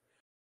them.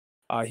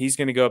 He's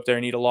going to go up there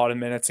and eat a lot of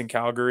minutes in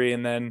Calgary.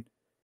 And then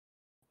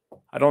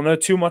I don't know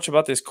too much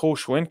about this Cole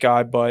Schwint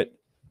guy, but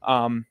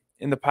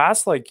in the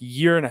past like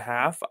year and a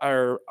half,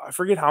 or I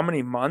forget how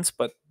many months,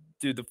 but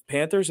dude, the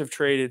Panthers have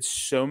traded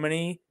so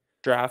many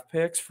draft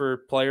picks for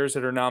players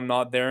that are now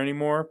not there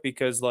anymore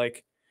because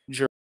like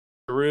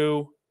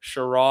Giroux,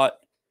 Sherratt,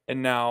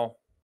 and now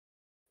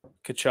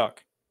Kachuk.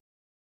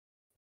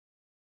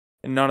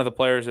 And none of the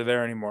players are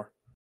there anymore.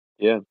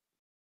 Yeah.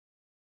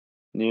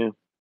 Yeah.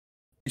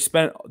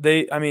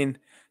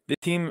 The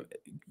team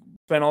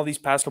spent all these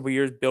past couple of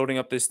years building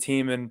up this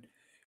team, and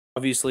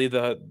obviously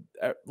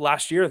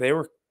last year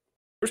there's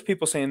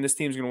people saying this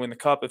team's going to win the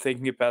cup if they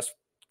can get past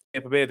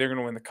Tampa Bay. They're going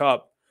to win the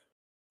cup.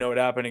 You know what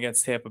happened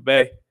against Tampa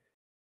Bay?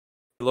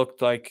 It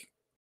looked like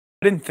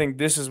I didn't think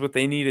this is what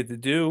they needed to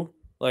do.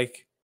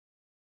 Like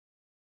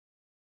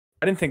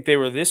I didn't think they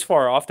were this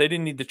far off. They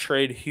didn't need to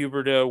trade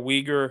Huberdeau,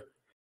 Uyghur,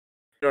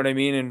 you know what I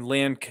mean, and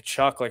land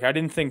Kachuk. Like I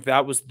didn't think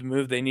that was the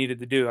move they needed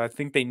to do. I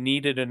think they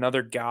needed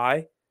another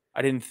guy.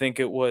 I didn't think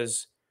it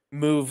was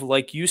move,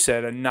 like you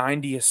said, a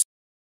 90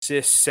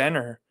 assist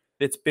center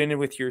that's been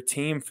with your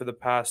team for the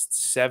past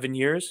 7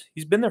 years.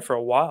 He's been there for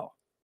a while.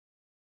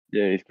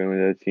 Yeah, he's been with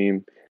that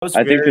team.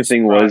 I think the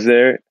thing was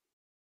there.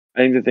 I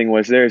think the thing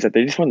was there is that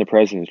they just won the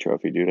President's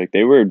Trophy, dude. Like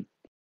they were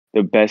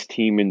the best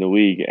team in the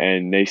league,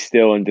 and they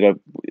still ended up.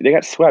 They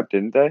got swept,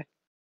 didn't they?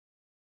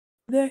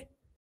 Yeah,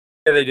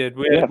 they did.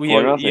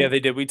 They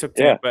did. We took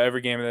Tampa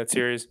every game of that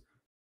series.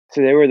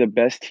 So they were the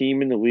best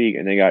team in the league,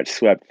 and they got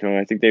swept. So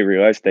I think they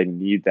realized they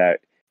need that.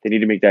 They need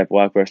to make that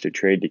blockbuster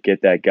trade to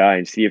get that guy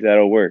and see if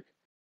that'll work.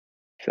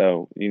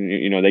 So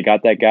you know they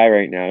got that guy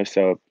right now.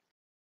 So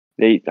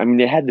they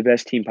had the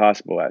best team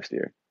possible last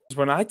year.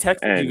 When I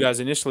texted you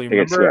guys initially,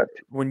 remember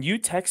when you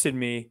texted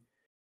me,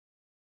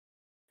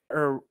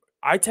 or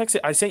I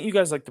sent you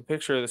guys like the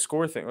picture of the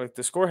score thing, like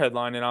the score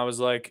headline, and I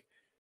was like,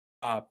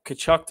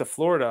 Kachuk to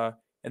Florida.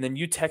 And then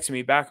you texted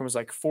me back and was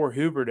like, for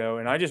Huberdeau.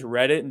 And I just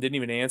read it and didn't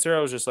even answer.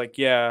 I was just like,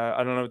 yeah,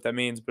 I don't know what that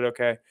means, but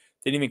okay.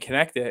 Didn't even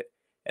connect it.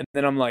 And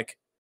then I'm like,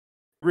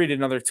 read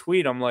another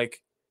tweet. I'm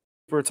like,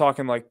 we're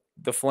talking like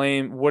the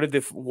Flame. Why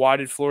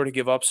did Florida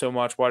give up so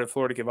much? Why did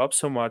Florida give up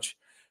so much?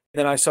 And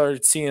then I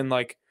started seeing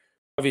like,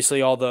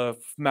 obviously all the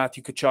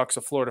Matthew Kachuk's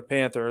a Florida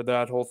Panther,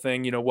 that whole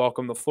thing,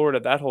 welcome to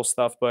Florida, that whole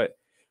stuff. But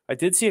I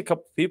did see a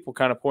couple people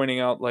kind of pointing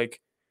out like,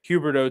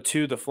 Huberdeau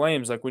to the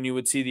Flames, like when you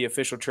would see the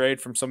official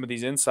trade from some of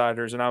these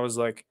insiders, and I was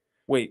like,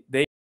 wait,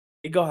 they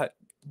got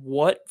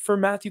what for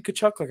Matthew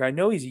Kachuk? Like I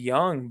know he's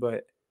young,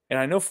 and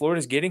I know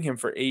Florida's getting him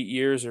for 8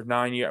 years or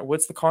 9 years.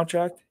 What's the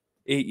contract?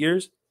 8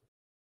 years?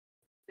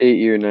 8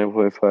 year,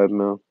 9.5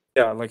 mil.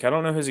 Yeah, like I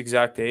don't know his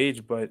exact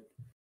age, but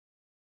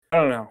I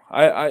don't know.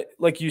 I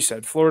like you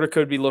said, Florida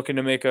could be looking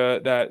to make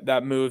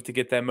that move to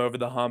get them over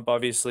the hump.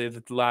 Obviously,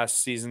 the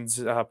last season's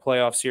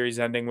playoff series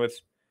ending with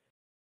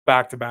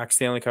back-to-back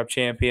Stanley Cup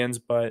champions,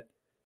 but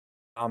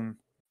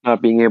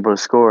not being able to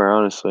score,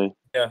 honestly.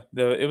 Yeah,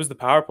 it was the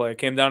power play. It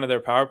came down to their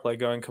power play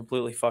going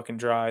completely fucking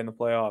dry in the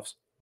playoffs.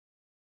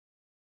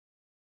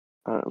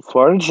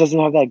 Florida just doesn't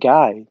have that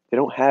guy. They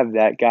don't have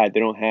that guy.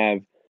 They don't have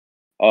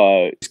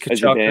Is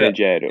Kachuk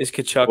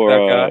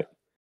that guy?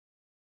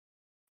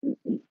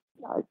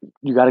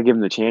 You got to give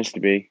him the chance to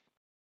be.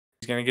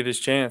 He's gonna get his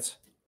chance.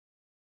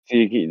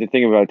 See, the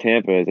thing about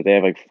Tampa is that they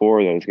have like 4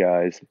 of those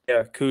guys.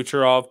 Yeah,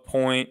 Kucherov,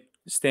 Point,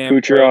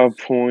 Stamkos. Kucherov,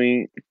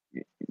 Point.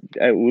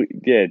 Yeah,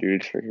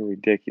 dude, it's freaking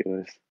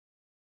ridiculous.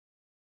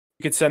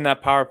 You could send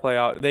that power play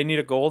out. They need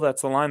a goal.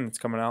 That's the line that's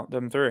coming out.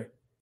 Them 3.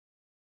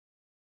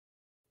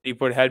 You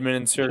put Hedman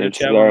and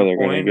Sergachev on the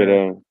point. They're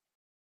gonna get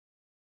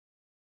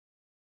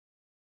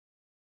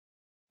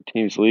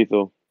team's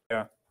lethal.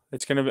 Yeah,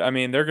 it's gonna be. I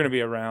mean, they're gonna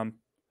be around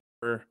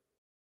for a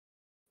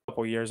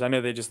couple years. I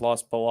know they just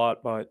lost Palat,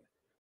 but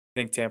I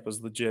think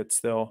Tampa's legit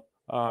still.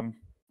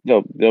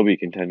 They'll be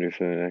contenders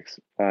for the next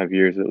 5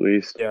 years at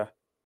least. Yeah.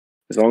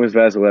 As long as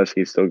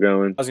Vasilevsky's still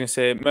going. I was going to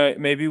say,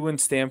 maybe when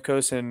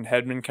Stamkos and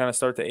Hedman kind of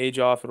start to age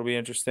off, it'll be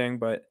interesting.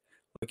 But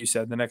like you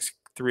said, the next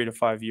 3 to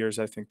 5 years,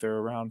 I think they're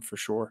around for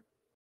sure.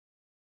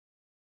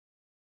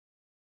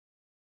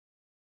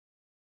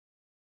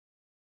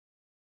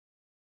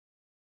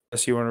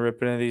 Unless you want to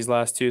rip into these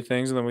last 2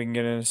 things, and then we can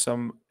get into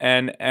some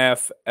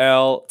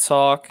NFL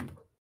talk.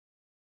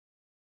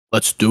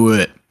 Let's do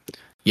it.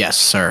 Yes,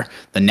 sir.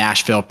 The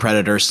Nashville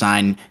Predators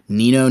signed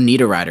Nino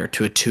Niederreiter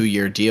to a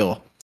 2-year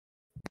deal.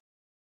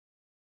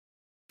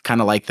 Kind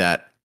of like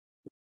that.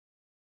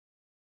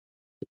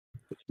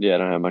 Yeah, I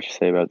don't have much to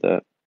say about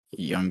that.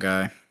 Young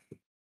guy.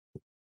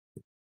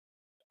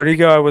 Where do you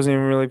go? I wasn't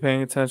even really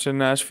paying attention.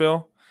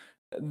 Nashville.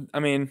 I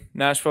mean,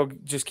 Nashville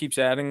just keeps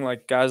adding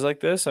like guys like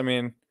this. I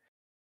mean,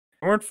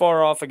 we weren't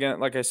far off again.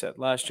 Like I said,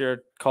 last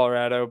year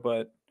Colorado,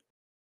 but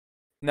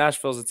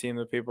Nashville's a team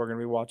that people are going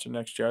to be watching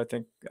next year. I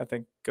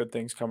think good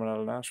things coming out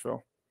of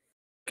Nashville.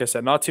 Like I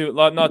said, not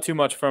too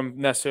much from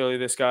necessarily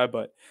this guy,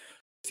 but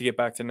to get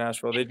back to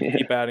Nashville, they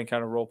keep adding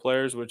kind of role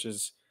players, which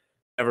is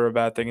never a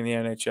bad thing in the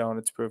NHL, and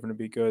it's proven to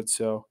be good.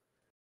 So,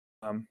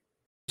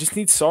 just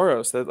need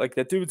Saros.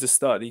 That dude's a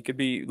stud. He could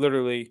be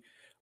literally,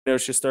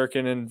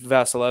 Shesterkin and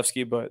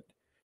Vasilevsky, but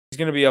he's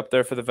going to be up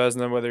there for the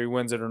Vezina, whether he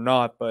wins it or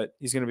not. But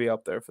he's going to be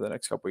up there for the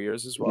next couple of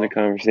years as well. In the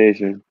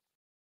conversation.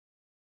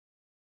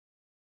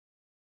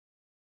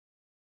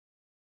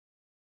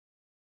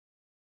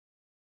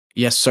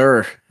 Yes,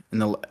 sir. In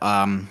the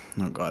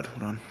oh god,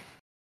 hold on.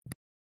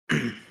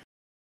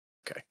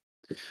 Okay.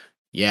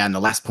 Yeah, and the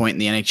last point in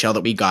the NHL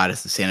that we got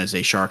is the San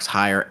Jose Sharks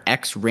hire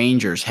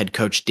ex-Rangers head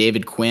coach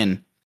David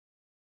Quinn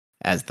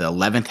as the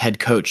 11th head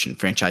coach in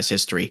franchise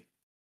history.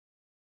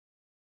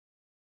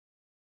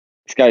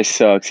 This guy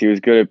sucks. He was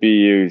good at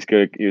BU. He's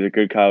good. He was a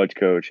good college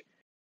coach.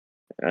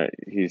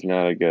 He's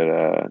not a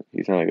good.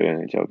 He's not a good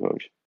NHL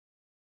coach.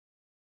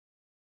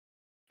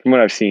 From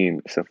what I've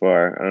seen so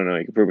far, I don't know.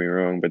 You can prove me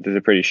wrong, but this is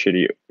a pretty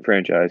shitty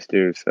franchise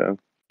too. So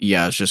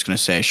Yeah, I was just gonna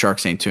say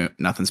Sharks ain't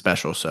nothing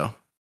special. So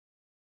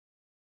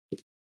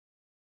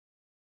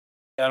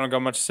I don't got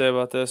much to say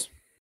about this.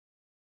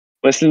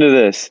 listen to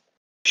this.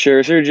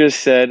 Scherzer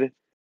just said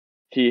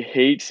he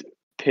hates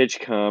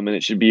PitchCom and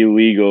it should be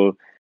illegal,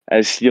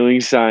 as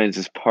stealing signs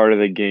is part of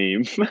the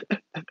game.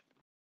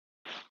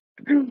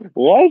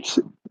 What?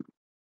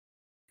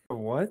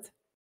 What?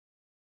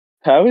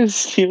 How is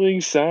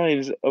stealing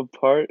signs a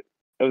part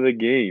of the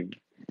game?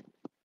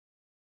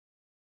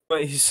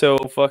 But he's so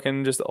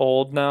fucking just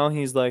old now.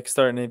 He's like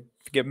starting to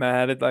get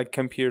mad at like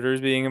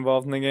computers being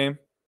involved in the game.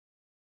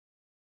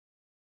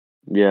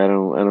 Yeah, I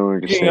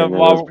don't Speaking of, understand that. That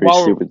was a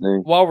pretty stupid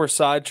thing. while we're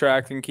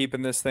sidetracked and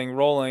keeping this thing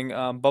rolling,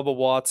 Bubba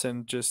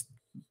Watson just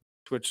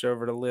switched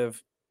over to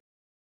Live.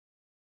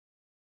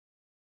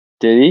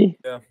 Did he?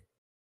 Yeah.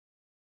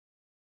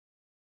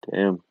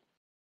 Damn.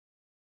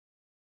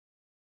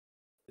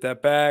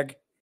 That bag.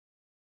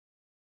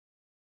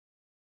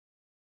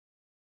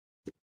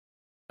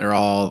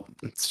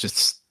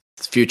 it's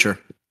future.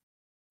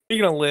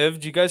 Speaking of Live,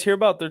 did you guys hear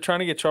about they're trying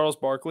to get Charles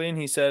Barkley and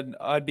he said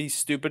I'd be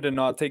stupid to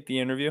not take the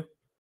interview?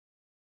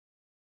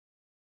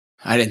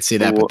 I didn't see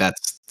that, but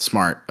that's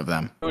smart of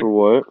them. For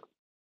what?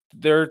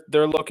 They're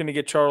looking to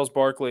get Charles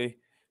Barkley,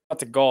 not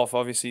to golf.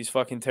 Obviously, he's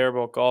fucking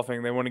terrible at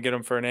golfing. They want to get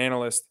him for an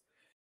analyst,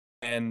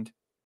 and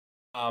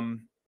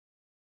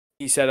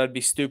he said I'd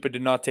be stupid to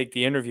not take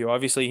the interview.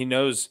 Obviously, he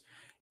knows,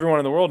 everyone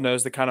in the world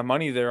knows the kind of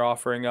money they're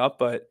offering up,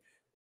 but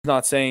he's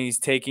not saying he's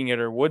taking it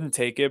or wouldn't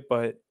take it,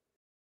 but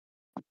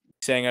he's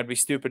saying I'd be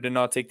stupid to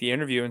not take the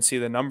interview and see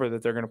the number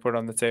that they're going to put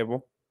on the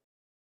table.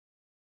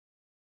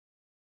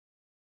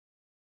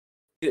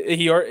 Yeah,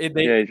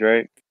 he's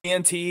right.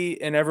 TNT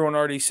and everyone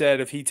already said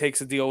if he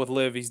takes a deal with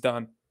Liv, he's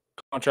done.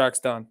 Contract's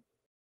done.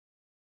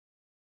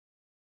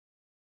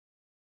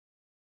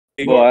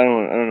 Well, I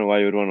don't know why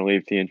you would want to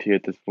leave TNT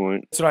at this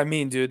point. That's what I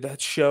mean, dude. That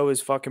show is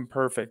fucking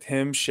perfect.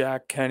 Him,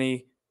 Shaq,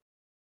 Kenny,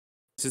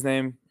 what's his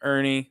name?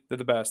 Ernie. They're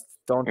the best.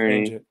 Don't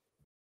change it.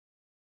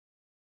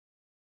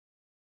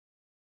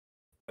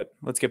 But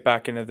let's get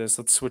back into this.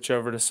 Let's switch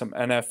over to some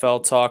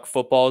NFL talk.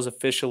 Football is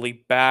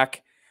officially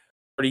back.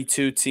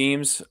 32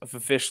 teams have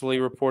officially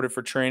reported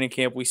for training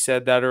camp. We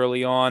said that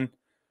early on.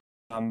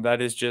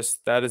 That is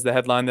the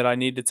headline that I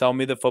need to tell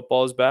me that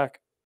football is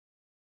back.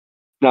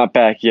 Not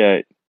back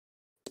yet.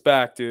 It's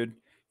back, dude.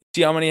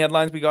 See how many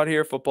headlines we got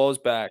here? Football is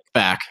back.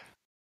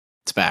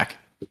 It's back.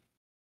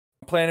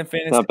 I'm playing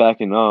fantasy. It's not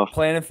backing off.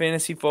 Playing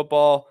fantasy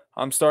football.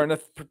 I'm starting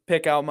to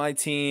pick out my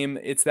team.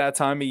 It's that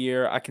time of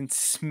year. I can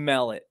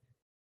smell it.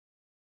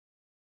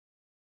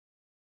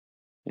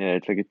 Yeah,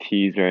 it's like a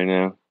tease right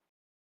now.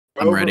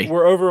 I'm ready.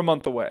 We're over a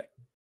month away.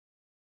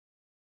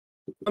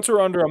 Once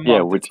we're under a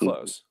month, it's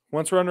close.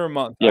 Once we're under a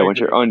month. Yeah, once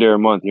you're under a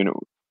month,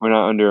 we're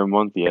not under a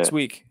month yet. Next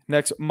week.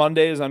 Next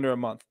Monday is under a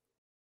month.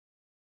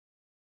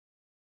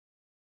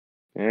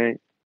 All right.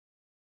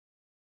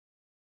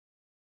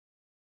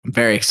 I'm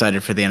very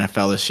excited for the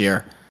NFL this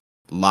year.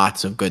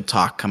 Lots of good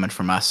talk coming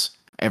from us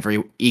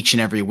each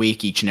and every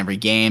week, each and every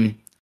game.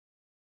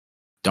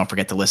 Don't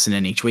forget to listen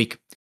in each week.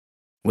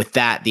 With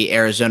that, the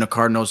Arizona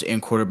Cardinals and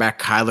quarterback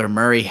Kyler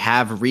Murray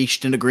have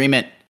reached an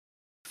agreement.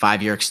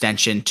 5-year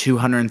extension,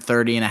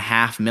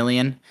 $230.5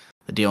 million.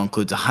 The deal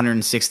includes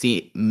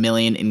 $160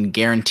 million in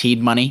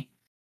guaranteed money.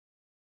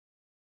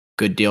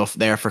 Good deal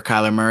there for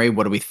Kyler Murray.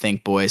 What do we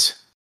think, boys?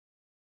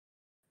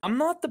 I'm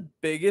not the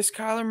biggest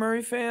Kyler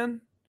Murray fan.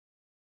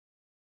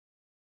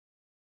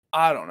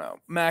 I don't know.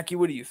 Mackie,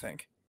 what do you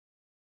think?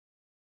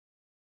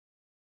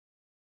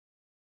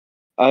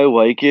 I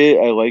like it.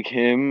 I like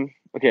him.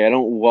 Okay, I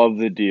don't love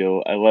the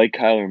deal. I like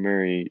Kyler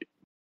Murray,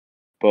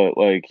 but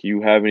like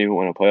you haven't even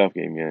won a playoff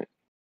game yet.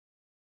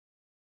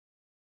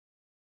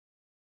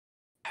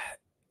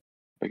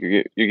 Like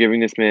you're giving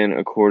this man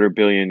 $250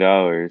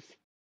 million.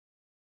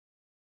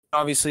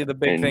 Obviously, the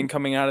big thing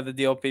coming out of the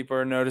deal, people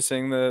are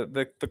noticing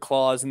the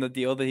clause in the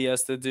deal that he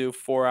has to do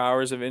 4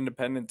 hours of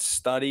independent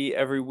study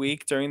every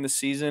week during the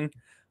season,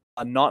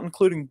 not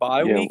including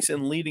bye weeks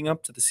and leading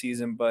up to the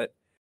season. But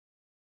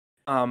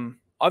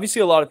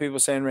obviously, a lot of people are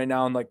saying right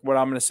now, and like what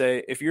I'm going to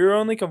say, if you're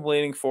only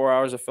completing 4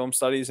 hours of film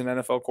studies, an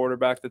NFL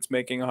quarterback that's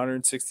making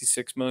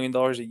 $166 million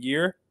a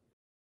year,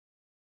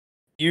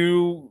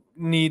 you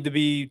need to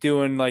be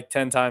doing like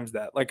 10 times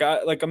that.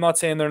 I'm not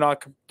saying they're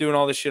not doing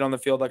all this shit on the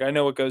field. Like I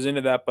know what goes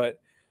into that, but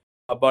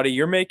buddy,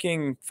 you're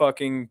making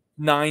fucking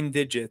 9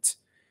 digits.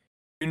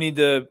 You need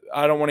to,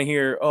 I don't want to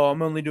hear, oh,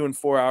 I'm only doing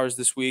 4 hours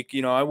this week.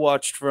 You know, I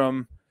watched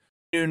from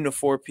noon to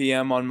 4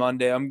 p.m. on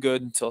Monday. I'm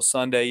good until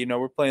Sunday. You know,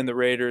 we're playing the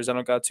Raiders. I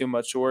don't got too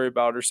much to worry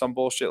about or some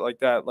bullshit like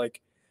that.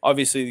 Like,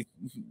 obviously,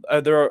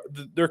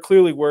 they're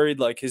clearly worried,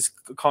 like, his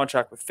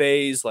contract with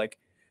FaZe. Like,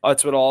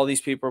 that's what all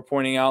these people are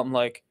pointing out. And,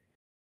 like,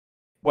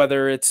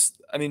 whether it's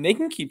 – I mean, they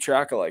can keep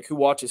track of, like, who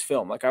watches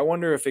film. Like, I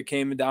wonder if it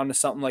came down to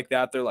something like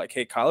that. They're like,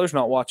 hey, Kyler's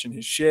not watching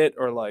his shit.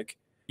 Or, like,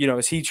 you know,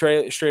 is he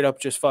straight up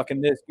just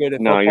fucking this good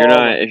at No, football? you're not.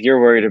 Like, If you're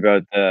worried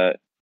about that,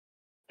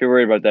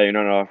 you're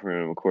not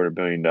offering him $250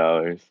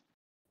 million.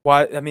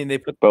 why? I mean, they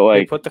put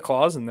the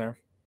clause in there.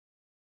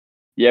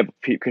 Yeah,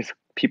 because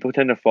people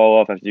tend to fall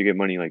off after you get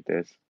money like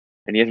this,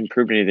 and he hasn't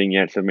proved anything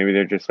yet. So maybe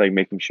they're just like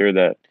making sure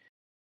that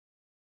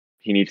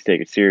he needs to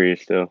take it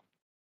serious still.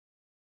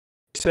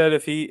 He said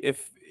if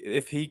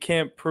he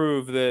can't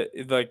prove that,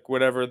 like,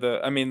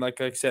 whatever I mean,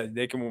 like I said,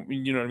 they can,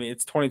 you know what I mean?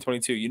 It's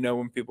 2022. You know,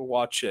 when people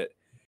watch it.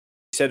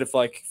 He said if,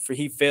 like,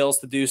 he fails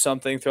to do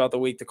something throughout the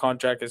week, the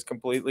contract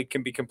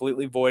can be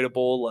completely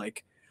voidable.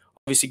 Like,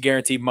 obviously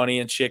guaranteed money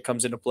and shit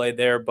comes into play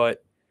there,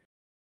 but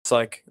it's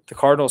like the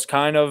Cardinals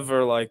kind of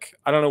are like,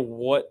 I don't know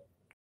what,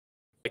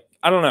 like,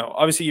 I don't know.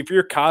 Obviously, if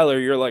you're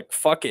Kyler, you're like,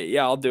 fuck it.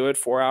 Yeah, I'll do it.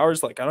 4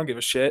 hours. Like, I don't give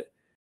a shit.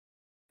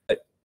 I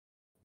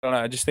don't know.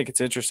 I just think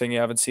it's interesting. You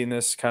haven't seen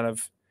this kind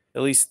of,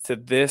 at least to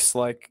this,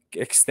 like,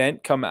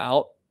 extent come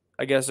out,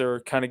 I guess,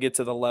 or kind of get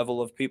to the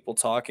level of people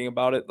talking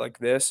about it like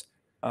this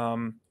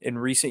in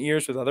recent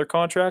years with other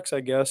contracts,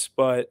 I guess.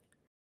 But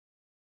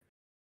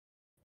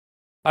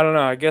I don't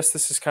know. I guess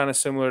this is kind of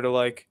similar to,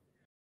 like,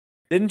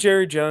 didn't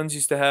Jerry Jones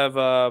used to have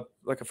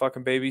like a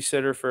fucking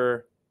babysitter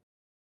for,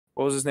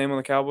 what was his name on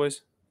the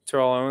Cowboys?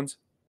 Terrell Owens.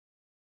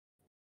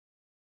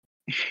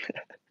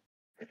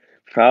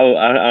 Probably.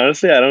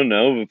 Honestly, I don't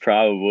know, but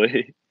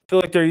probably. I feel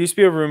like there used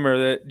to be a rumor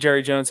that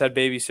Jerry Jones had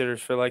babysitters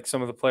for, like,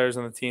 some of the players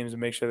on the teams to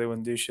make sure they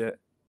wouldn't do shit.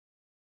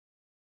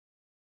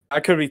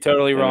 I could be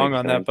totally That wrong makes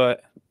on that, sense.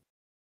 but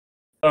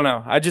I don't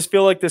know. I just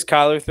feel like this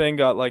Kyler thing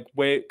got, like,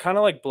 way kind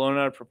of, like, blown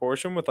out of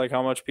proportion with, like,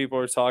 how much people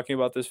are talking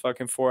about this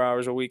fucking 4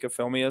 hours a week of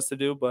film he has to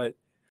do. But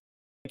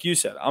like you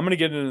said, I'm gonna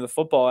get into the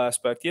football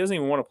aspect. He hasn't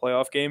even won a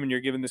playoff game, and you're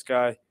giving this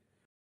guy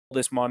all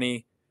this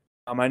money.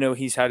 I know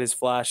he's had his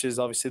flashes.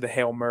 Obviously, the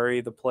Hail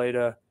Murray, the play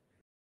to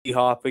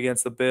D-Hop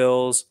against the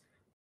Bills,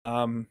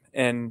 and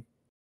I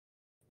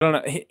don't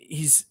know.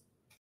 It's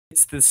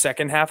the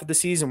second half of the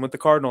season with the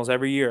Cardinals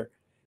every year.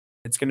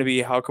 It's going to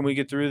be, how can we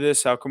get through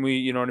this? How can we,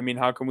 you know what I mean?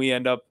 How can we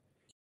end up,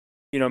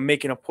 you know,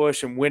 making a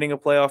push and winning a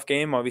playoff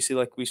game? Obviously,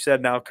 like we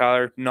said, now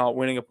Kyler not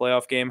winning a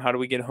playoff game. How do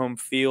we get home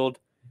field?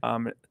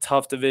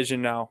 Tough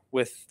division now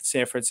with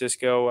San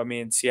Francisco. I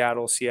mean,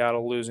 Seattle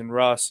losing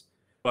Russ,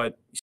 but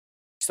you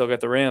still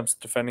got the Rams,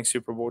 defending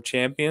Super Bowl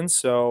champions.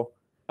 So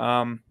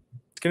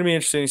it's going to be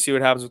interesting to see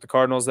what happens with the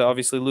Cardinals. They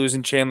obviously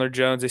losing Chandler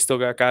Jones. They still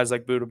got guys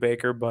like Buda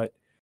Baker, but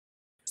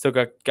still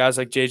got guys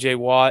like J.J.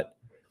 Watt,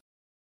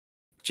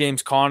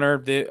 James Conner.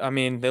 They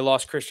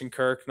lost Christian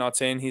Kirk. Not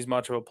saying he's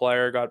much of a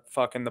player. Got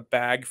fucking the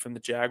bag from the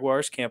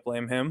Jaguars. Can't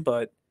blame him,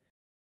 but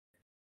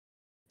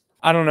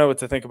I don't know what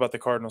to think about the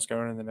Cardinals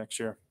going into next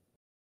year.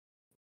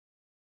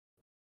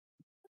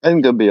 I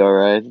think they'll be all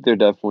right. I think they're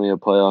definitely a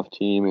playoff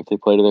team if they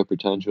play to their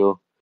potential.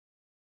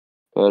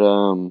 But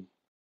I don't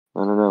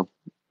know.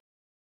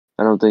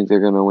 I don't think they're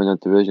gonna win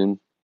that division.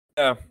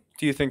 Yeah.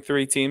 Do you think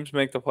 3 teams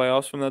make the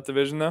playoffs from that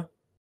division, though?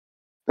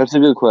 That's a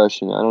good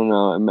question. I don't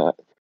know.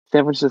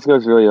 San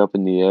Francisco's really up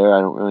in the air.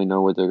 I don't really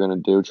know what they're gonna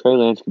do. Trey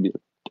Lance could be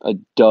a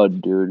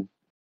dud, dude.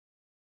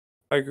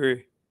 I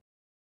agree.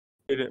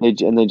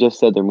 They just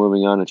said they're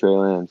moving on to Trey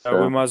Lance.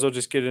 So. We might as well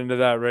just get into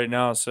that right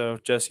now. So,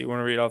 Jesse, you want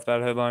to read off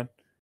that headline?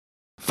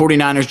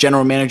 49ers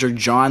general manager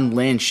John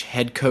Lynch,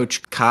 head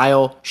coach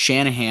Kyle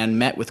Shanahan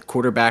met with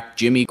quarterback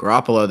Jimmy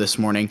Garoppolo this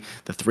morning.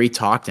 The three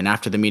talked, and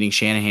after the meeting,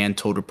 Shanahan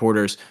told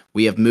reporters,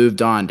 "We have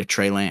moved on to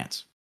Trey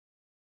Lance."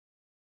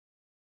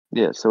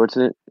 Yeah, so it's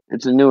a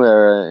new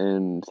era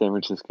in San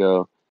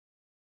Francisco,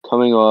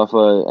 coming off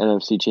a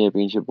NFC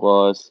Championship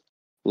loss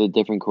with a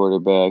different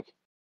quarterback.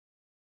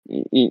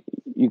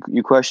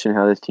 You question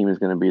how this team is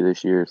going to be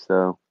this year.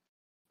 So,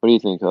 what do you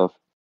think of?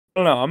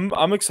 I don't know.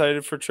 I'm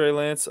excited for Trey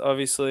Lance.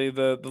 Obviously,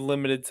 the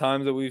limited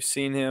times that we've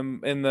seen him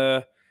in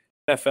the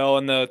NFL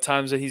and the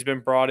times that he's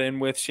been brought in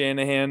with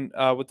Shanahan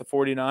with the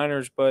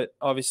 49ers, but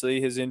obviously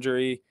his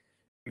injury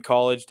in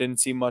college, didn't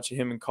see much of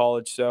him in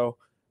college. So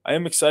I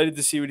am excited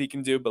to see what he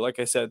can do. But like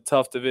I said,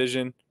 tough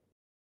division.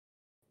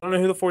 I don't know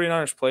who the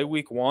 49ers play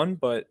week 1,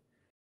 but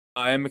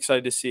I am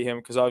excited to see him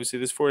because obviously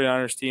this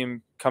 49ers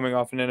team coming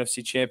off an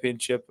NFC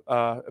Championship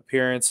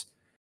appearance,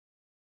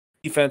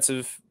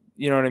 defensive,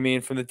 you know what I mean?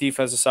 From the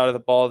defensive side of the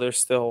ball, they're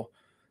still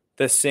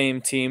the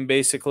same team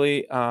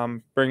basically,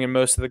 bringing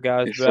most of the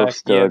guys They're still back.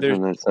 Yeah, studs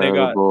on that side of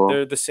the ball.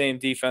 they're the same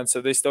defense,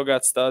 so they still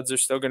got studs. They're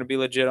still going to be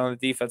legit on the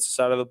defensive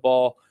side of the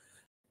ball.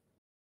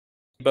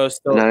 Both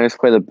The still. Niners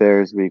play the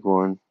Bears week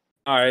 1.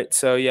 All right,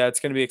 so yeah, it's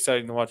going to be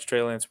exciting to watch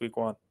Trey Lance week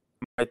 1.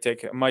 Might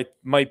take it.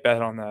 Might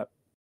bet on that.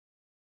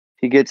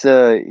 He gets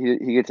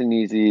an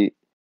easy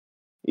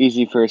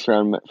first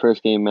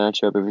game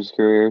matchup of his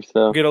career.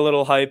 So Get a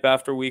little hype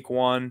after week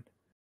 1.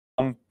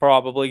 I'm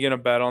probably going to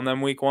bet on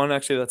them week 1.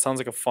 Actually, that sounds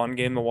like a fun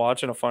game to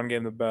watch and a fun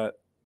game to bet.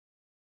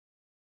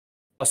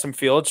 Justin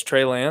Fields,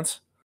 Trey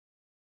Lance.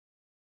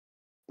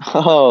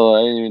 Oh,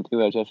 I didn't even think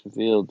about Justin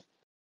Fields.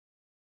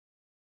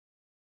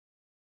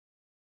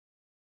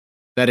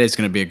 That is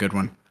going to be a good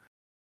one.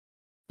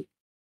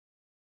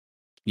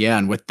 Yeah,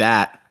 and with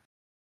that,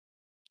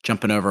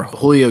 jumping over,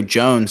 Julio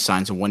Jones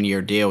signs a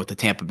 1-year deal with the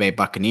Tampa Bay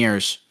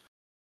Buccaneers.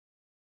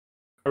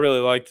 I really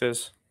like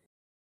this.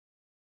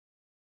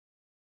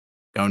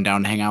 Going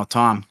down to hang out with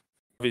Tom.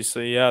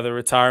 Obviously, yeah, the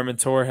retirement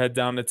tour, head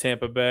down to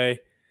Tampa Bay.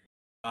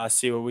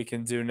 See what we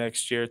can do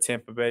next year.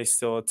 Tampa Bay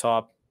still a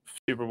top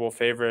Super Bowl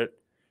favorite.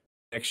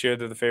 Next year,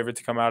 they're the favorite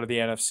to come out of the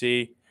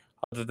NFC.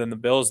 Other than the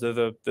Bills,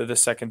 they're the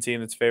second team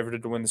that's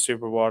favored to win the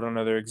Super Bowl. I don't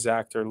know their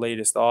exact or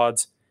latest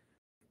odds.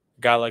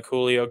 A guy like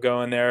Julio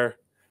going there.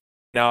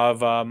 Now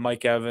have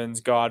Mike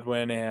Evans,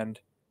 Godwin, and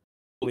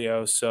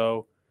Julio.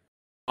 So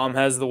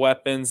has the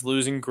weapons,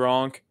 losing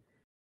Gronk,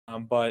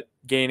 but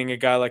gaining a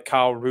guy like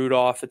Kyle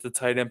Rudolph at the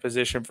tight end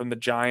position from the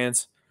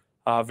Giants.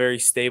 Very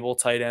stable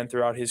tight end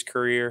throughout his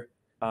career.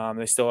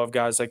 They still have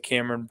guys like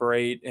Cameron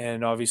Brate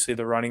and obviously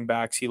the running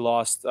backs. He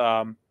lost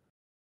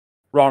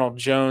Ronald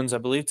Jones, I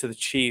believe, to the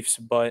Chiefs,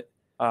 but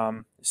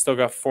still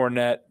got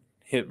Fournette.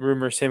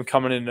 Rumors him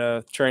coming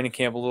into training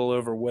camp a little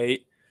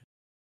overweight,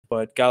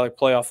 but guy like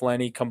playoff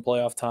Lenny, come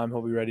playoff time,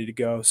 he'll be ready to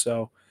go.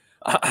 So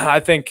I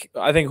think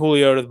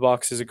Julio to the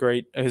Bucs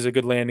is a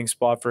good landing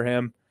spot for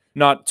him.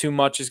 Not too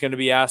much is going to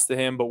be asked of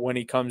him, but when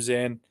he comes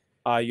in,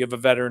 you have a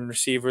veteran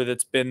receiver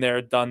that's been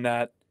there, done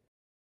that,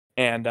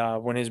 and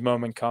when his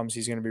moment comes,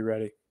 he's going to be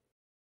ready.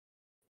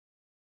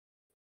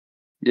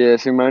 Yeah,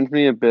 this reminds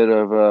me a bit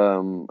of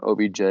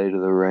OBJ to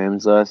the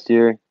Rams last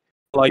year.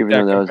 I like Even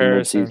that though that was a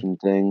comparison. mid-season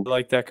thing. I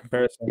like that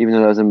comparison. Even though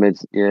that was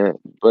a yeah.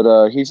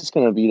 But he's just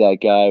gonna be that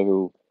guy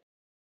who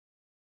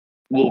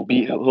he'll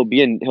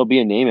be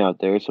a name out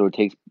there, so it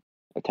takes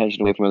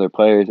attention away from other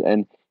players,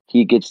 and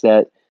he gets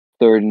that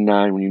 3rd and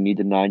 9 when you need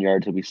the 9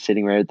 yards. He'll be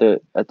sitting right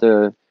at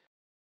the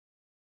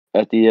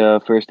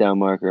first down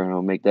marker, and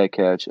he'll make that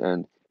catch.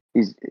 And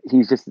he's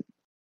just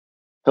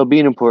he'll be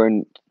an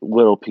important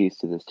little piece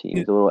to this team.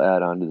 He's a little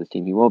add-on to this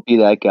team. He won't be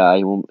that guy.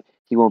 He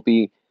won't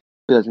be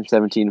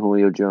 2017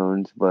 Julio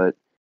Jones, but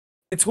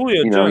it's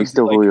Julio he's Jones.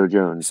 still Julio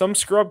Jones. Some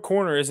scrub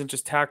corner isn't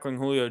just tackling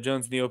Julio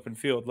Jones in the open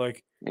field.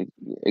 Like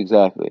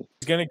exactly.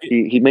 He's gonna get,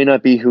 he may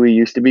not be who he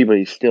used to be, but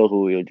he's still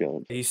Julio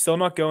Jones. He's still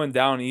not going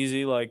down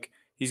easy. Like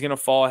he's gonna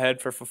fall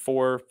ahead for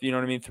 4,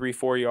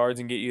 3-4 yards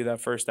and get you that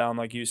first down.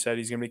 Like you said,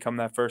 he's gonna become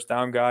that first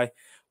down guy.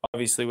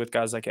 Obviously, with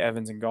guys like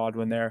Evans and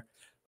Godwin there,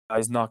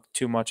 he's not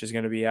too much is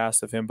going to be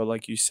asked of him. But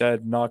like you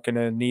said, not going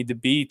to need to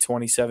be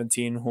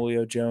 2017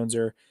 Julio Jones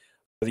or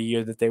the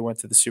year that they went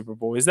to the Super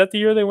Bowl. Is that the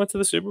year they went to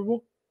the Super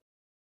Bowl?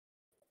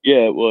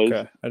 Yeah, it was.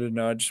 Okay, I didn't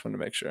know. I just wanted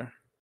to make sure.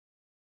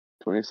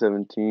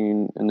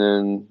 2017, and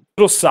then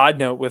little side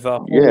note with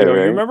Julio. Yeah, right.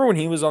 You remember when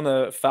he was on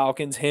the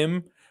Falcons?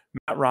 Him,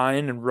 Matt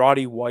Ryan, and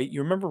Roddy White.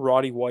 You remember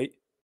Roddy White?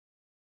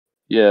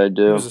 Yeah, I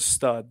do. He was a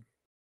stud.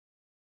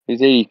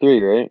 He's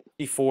 83, right?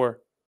 84.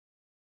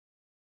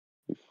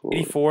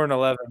 84 and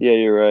 11. Yeah,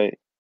 you're right.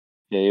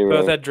 Yeah, you're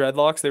Both right. had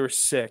dreadlocks. They were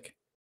sick.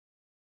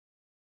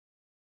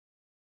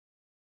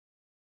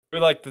 They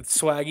were like the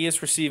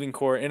swaggiest receiving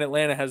core. And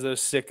Atlanta has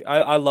those sick.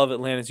 I love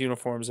Atlanta's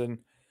uniforms, and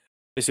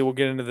obviously we'll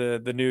get into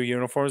the new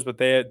uniforms, but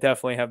they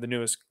definitely have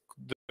the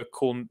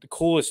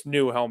coolest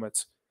new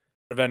helmets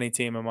of any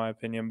team, in my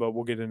opinion. But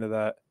we'll get into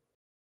that.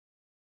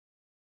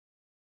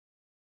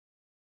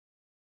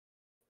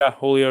 Yeah,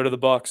 Julio to the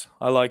Bucs.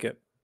 I like it.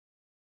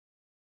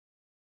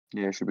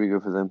 Yeah, it should be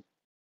good for them.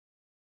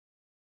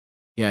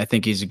 Yeah, I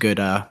think he's a good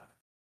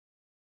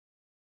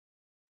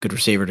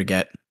receiver to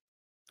get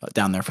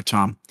down there for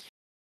Tom.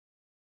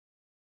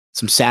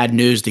 Some sad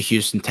news: the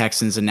Houston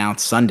Texans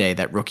announced Sunday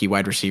that rookie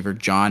wide receiver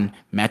John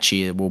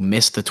Mechie will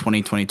miss the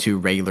 2022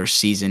 regular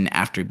season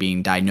after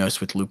being diagnosed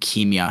with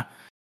leukemia.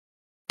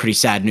 Pretty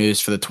sad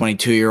news for the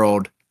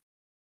 22-year-old.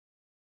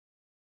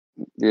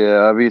 Yeah,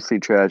 obviously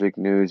tragic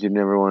news. You'd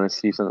never want to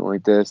see something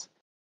like this.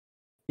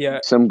 Yeah.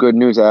 Some good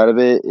news out of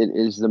it. It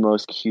is the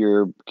most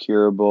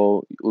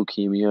curable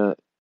leukemia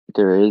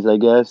there is, I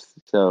guess.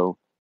 So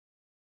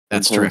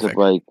That's in terms terrific. of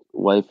like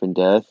life and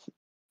death,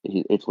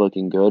 it's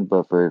looking good.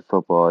 But for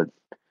football, it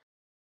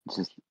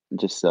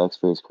just sucks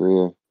for his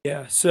career.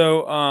 Yeah.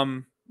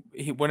 So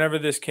whenever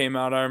this came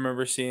out, I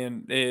remember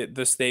seeing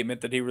the statement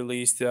that he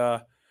released.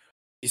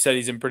 He said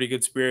he's in pretty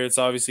good spirits.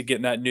 Obviously,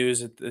 getting that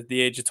news at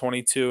the age of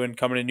 22 and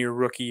coming into your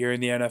rookie year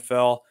in the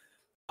NFL.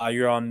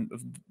 You're on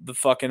the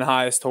fucking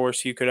highest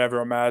horse you could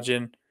ever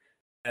imagine.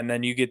 And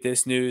then you get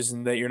this news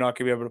and that you're not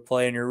going to be able to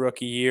play in your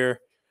rookie year.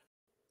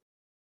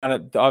 And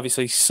it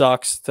obviously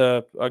sucks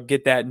to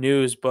get that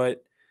news,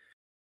 but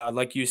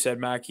like you said,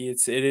 Mackie,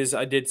 it is.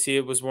 I did see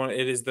it was one.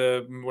 It is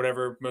the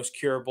whatever most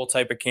curable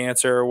type of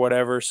cancer or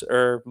whatever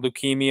or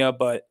leukemia,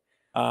 but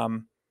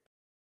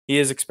he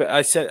is.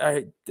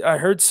 I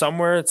heard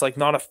somewhere it's like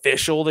not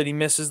official that he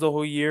misses the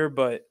whole year,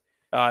 but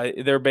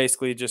they're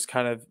basically just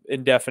kind of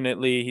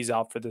indefinitely he's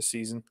out for this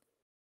season.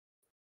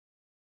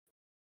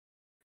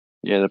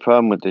 Yeah, the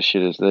problem with this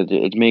shit is that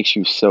it makes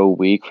you so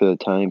weak for the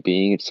time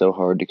being. It's so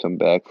hard to come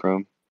back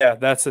from. Yeah,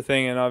 that's the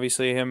thing, and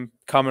obviously him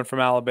coming from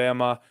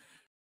Alabama,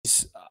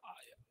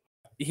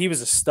 he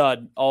was a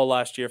stud all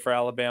last year for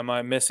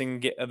Alabama,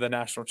 missing the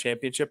national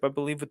championship, I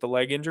believe, with the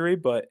leg injury.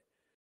 But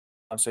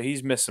so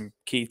he's missed some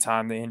key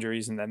time, the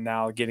injuries, and then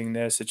now getting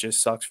this, it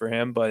just sucks for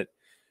him. But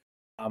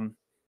um,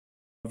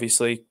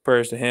 obviously,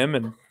 prayers to him,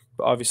 and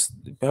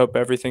obviously, hope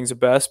everything's the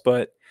best.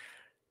 But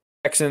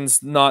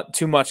Texans, not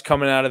too much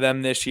coming out of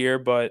them this year,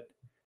 but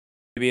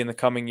maybe in the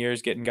coming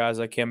years, getting guys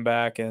like him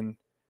back and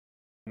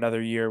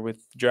another year with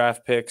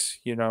draft picks,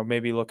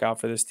 maybe look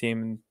out for this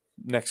team in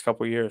the next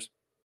couple of years.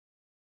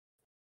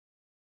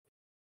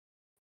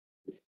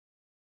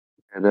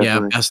 Yeah,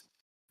 Definitely.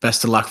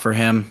 best of luck for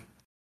him.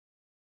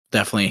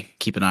 Definitely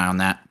keep an eye on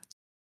that.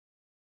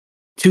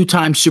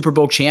 Two-time Super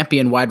Bowl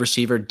champion wide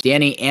receiver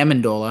Danny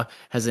Amendola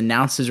has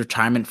announced his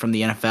retirement from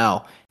the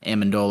NFL.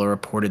 Amendola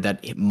reported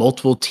that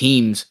multiple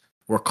teams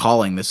were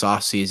calling this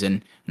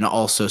offseason and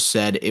also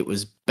said it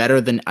was better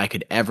than I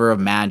could ever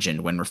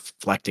imagine when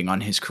reflecting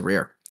on his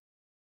career.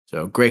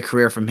 So great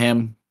career from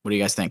him. What do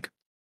you guys think?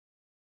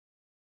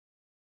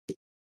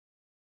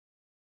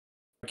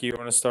 You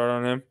want to start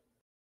on him?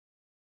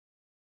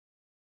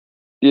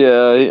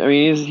 Yeah, I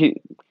mean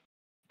he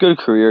good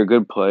career,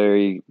 good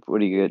player. What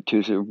do you get?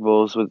 2 Super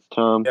Bowls with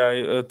Tom?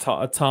 Yeah,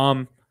 a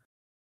Tom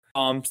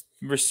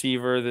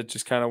receiver that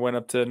just kind of went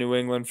up to New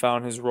England,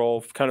 found his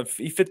role.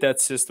 He fit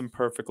that system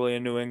perfectly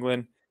in New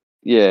England.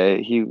 Yeah,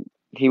 he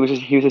was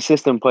a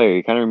system player.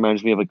 He kind of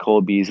reminds me of like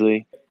Cole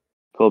Beasley.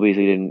 Cole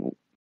Beasley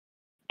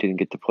didn't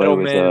get to play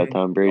with Edelman,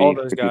 Tom all Brady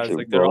those for 2 guys, Super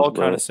like they're Bowls, all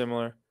kind of but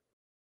similar.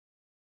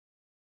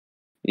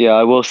 yeah,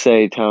 I will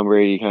say Tom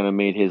Brady kind of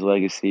made his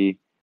legacy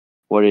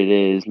what it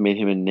is, made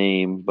him a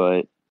name.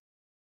 But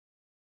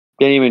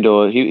Danny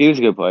Amendola, he was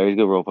a good player. He's a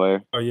good role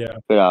player. Oh yeah,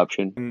 Good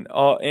option. and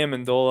all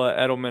Amendola,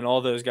 Edelman,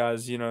 all those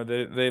guys.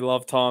 They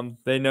love Tom.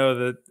 They know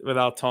that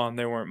without Tom,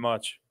 they weren't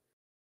much.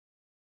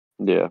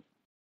 Yeah.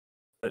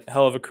 But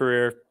hell of a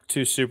career,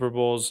 2 Super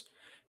Bowls.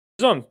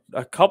 He was on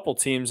a couple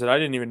teams that I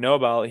didn't even know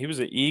about. He was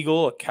an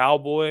Eagle, a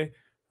Cowboy,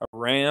 a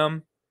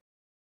Ram,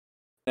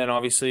 and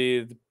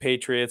obviously the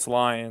Patriots,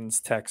 Lions,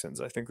 Texans.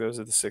 I think those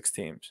are the 6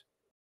 teams.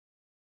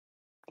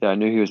 Yeah, I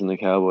knew he was in the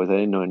Cowboys. I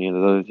didn't know any of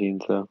the other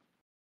teams though.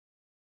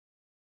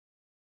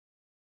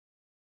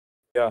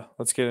 Yeah,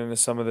 let's get into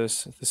some of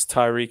this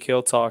Tyreek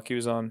Hill talk. He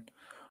was on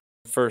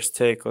First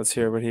Take. Let's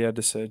hear what he had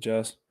to say,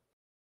 Jess.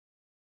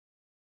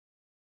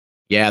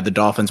 Yeah, the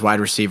Dolphins wide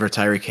receiver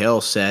Tyreek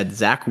Hill said,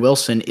 Zach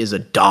Wilson is a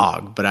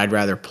dog, but I'd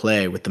rather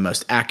play with the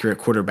most accurate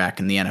quarterback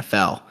in the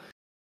NFL.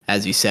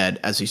 As you said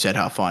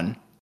how fun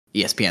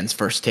ESPN's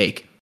First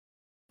Take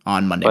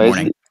on Monday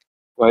morning.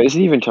 Why is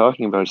he even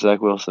talking about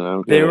Zach Wilson? I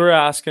don't get They it. were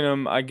asking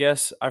him, I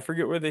guess, I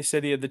forget where they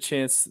said he had the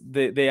chance.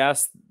 They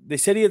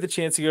said he had the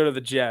chance to go to the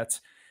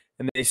Jets,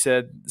 and they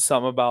said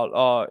something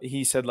about,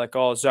 he said like,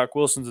 Zach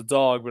Wilson's a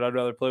dog, but I'd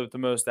rather play with the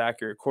most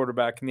accurate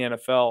quarterback in the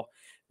NFL.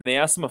 And they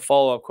asked him a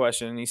follow-up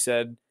question, and he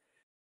said,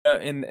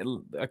 and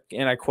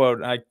I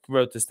quote, I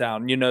wrote this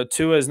down,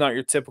 Tua is not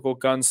your typical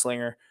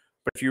gunslinger,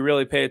 but if you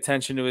really pay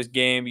attention to his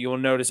game, you will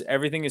notice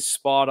everything is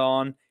spot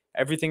on.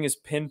 Everything is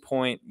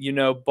pinpoint.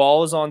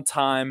 Ball is on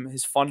time.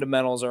 His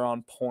fundamentals are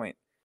on point.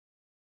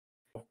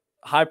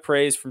 High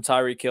praise from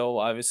Tyreek Hill,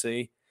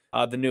 obviously,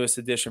 the newest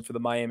addition for the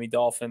Miami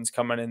Dolphins,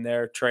 coming in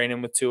there,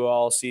 training with Tua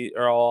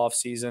all off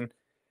season.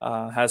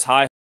 Has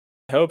high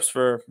hopes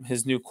for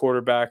his new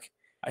quarterback.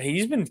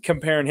 He's been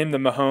comparing him to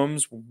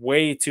Mahomes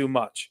way too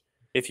much,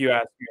 if you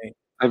ask me.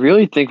 I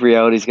really think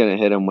reality's gonna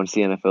hit him once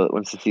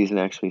the season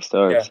actually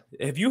starts.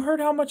 Yeah. Have you heard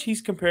how much he's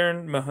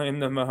comparing him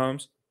to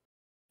Mahomes?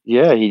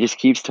 Yeah, he just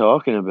keeps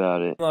talking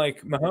about it.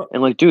 Like Mahomes.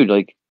 And like, dude,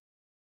 like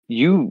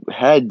you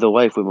had the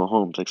life with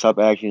Mahomes. Like, stop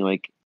acting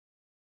like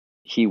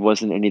he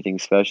wasn't anything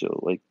special.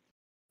 Like,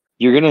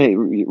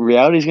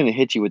 reality's gonna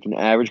hit you with an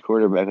average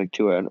quarterback like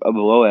Tua, and a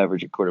below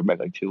average quarterback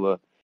like Tua.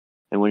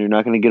 And when you're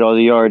not gonna get all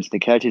the yards, the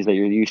catches that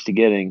you're used to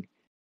getting,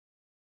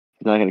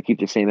 he's not gonna keep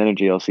the same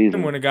energy all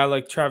season. When a guy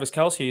like Travis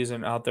Kelce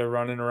isn't out there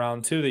running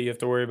around too, that you have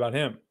to worry about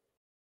him.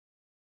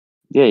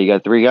 Yeah, you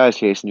got 3 guys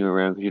chasing you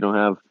around because you don't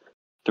have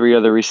 3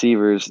 other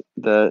receivers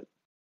that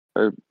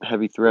are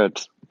heavy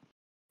threats.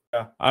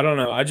 Yeah, I don't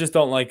know. I just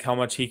don't like how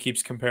much he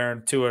keeps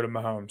comparing Tua to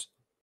Mahomes.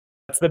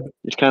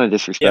 It's kind of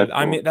disrespectful.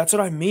 Yeah, I mean, that's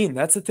what I mean.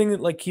 That's the thing that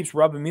like keeps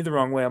rubbing me the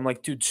wrong way. I'm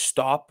like, dude,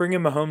 stop bringing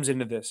Mahomes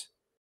into this.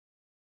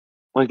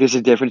 Like, there's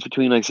a difference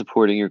between like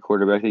supporting your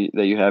quarterback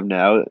that you have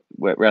now,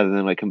 rather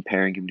than like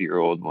comparing him to your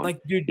old one. Like,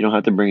 dude, You don't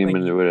have to bring him like,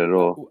 into it at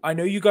all. I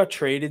know you got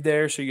traded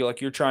there, so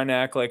you're trying to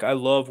act like I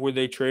love where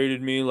they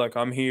traded me. Like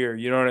I'm here.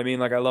 You know what I mean?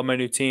 Like I love my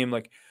new team.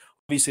 Like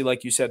obviously,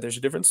 like you said, there's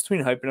a difference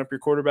between hyping up your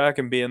quarterback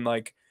and being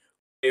like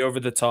way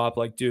over the top.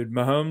 Like, dude,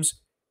 Mahomes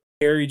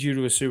carried you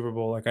to a Super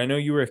Bowl. Like I know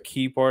you were a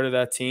key part of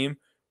that team.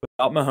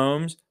 Without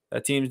Mahomes,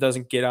 that team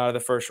doesn't get out of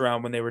the first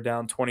round when they were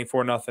down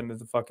 24-0 to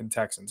the fucking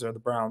Texans or the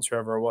Browns,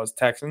 whoever it was.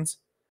 Texans.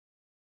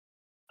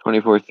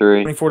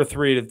 24-3.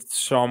 24-3 to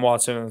Sean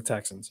Watson and the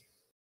Texans.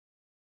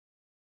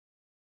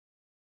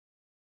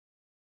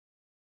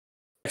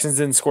 Texans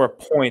didn't score a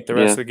point the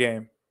rest of the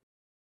game.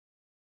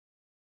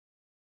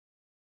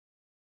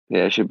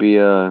 Yeah, it should be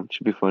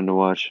fun to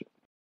watch.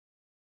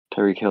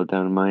 Tyreek Hill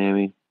down in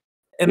Miami,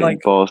 And getting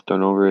balls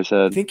thrown over his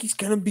head. I think he's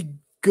gonna be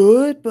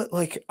good, but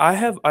like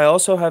I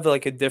also have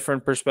like a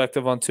different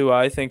perspective on Tua.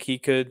 I think he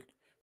could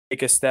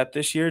take a step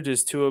this year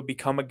just to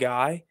become a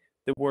guy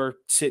that we're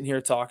sitting here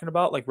talking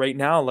about. Like right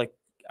now, like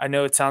I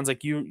know it sounds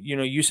like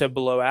you said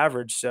below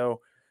average,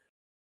 so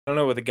I don't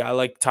know with a guy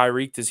like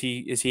Tyreek, is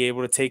he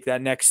able to take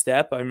that next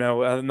step? I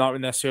know I'm not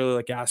necessarily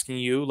like asking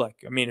you,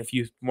 like I mean, if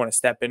you want to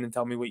step in and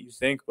tell me what you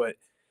think, but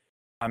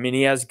I mean,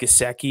 he has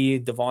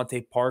Gesicki,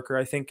 Devontae Parker,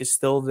 I think is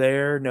still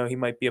there. No, he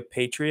might be a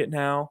Patriot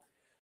now.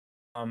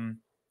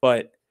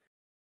 But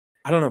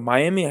I don't know.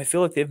 Miami, I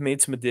feel like they've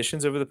made some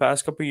additions over the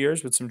past couple of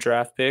years with some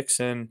draft picks,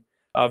 and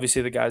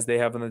obviously the guys they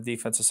have on the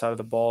defensive side of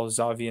the ball,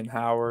 Xavier and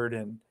Howard,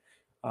 and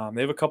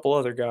they have a couple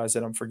other guys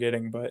that I'm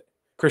forgetting, but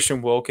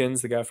Christian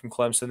Wilkins, the guy from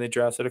Clemson, they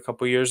drafted a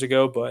couple years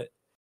ago. But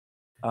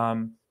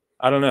I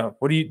don't know.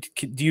 What do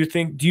you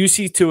think? Do you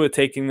see Tua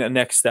taking the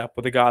next step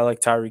with a guy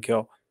like Tyreek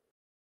Hill?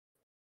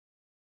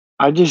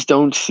 I just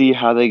don't see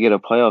how they get a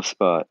playoff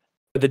spot.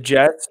 The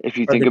Jets, if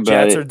you are think the about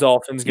Jets it, or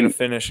Dolphins going to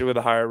finish it with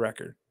a higher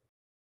record?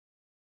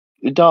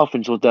 The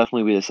Dolphins will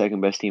definitely be the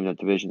second best team in that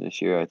division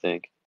this year, I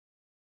think.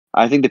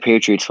 I think the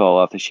Patriots fall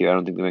off this year. I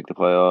don't think they make the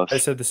playoffs. I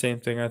said the same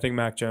thing. I think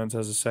Mac Jones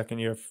has a second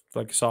year,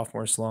 like a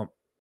sophomore slump.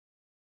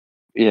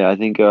 Yeah, I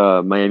think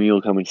Miami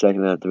will come in second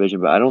in that division,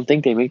 but I don't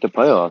think they make the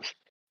playoffs.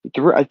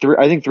 I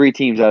think three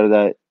teams out of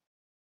the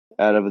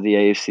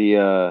AFC.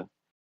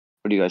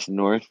 What do you guys,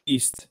 North?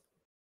 East.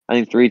 I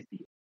think three.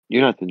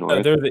 You're not the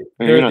North. They're not the East.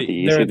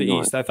 They're You're the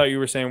North. East. I thought you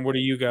were saying, what are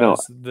you No,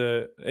 guys?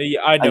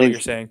 I know what you're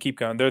saying. Keep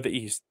going. They're the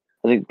East.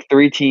 I think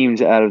three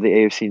teams out of the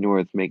AFC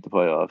North make the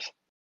playoffs.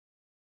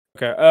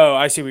 Okay. Oh,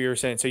 I see what you were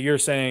saying. So you're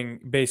saying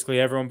basically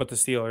everyone but the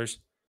Steelers.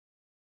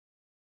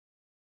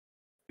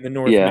 The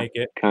North make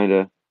it. Kind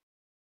of.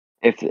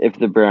 If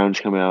the Browns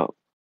come out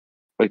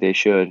like they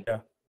should.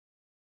 Yeah.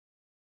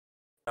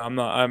 I'm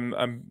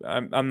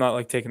not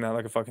like taking that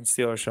like a fucking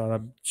Steelers shot.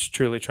 I'm just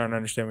truly trying to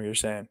understand what you're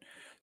saying.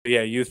 But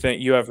yeah, you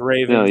think you have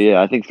Ravens? No,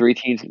 yeah, I think three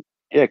teams.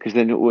 Yeah, because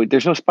then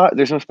there's no spot.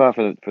 There's no spot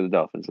for the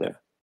Dolphins there. Yeah.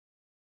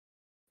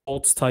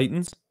 Colts,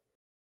 Titans.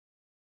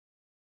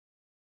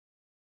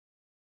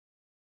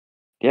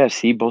 Yeah,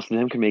 see, both of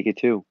them can make it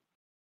too.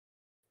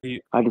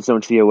 I just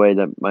don't see a way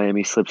that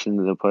Miami slips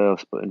into the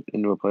playoffs,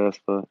 into a playoff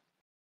spot.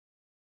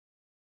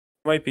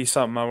 Might be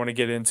something I want to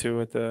get into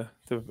with the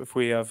if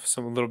we have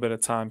a little bit of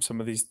time, some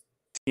of these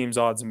teams'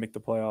 odds and make the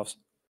playoffs.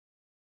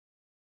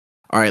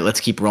 All right, let's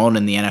keep rolling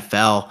in the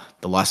NFL.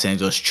 The Los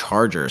Angeles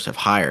Chargers have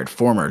hired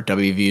former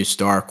WVU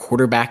star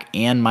quarterback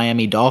and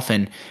Miami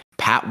Dolphin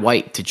Pat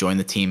White to join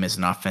the team as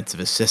an offensive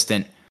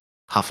assistant.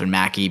 Huff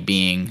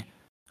being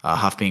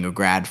a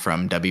grad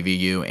from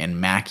WVU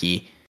and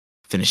Mackey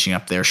finishing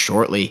up there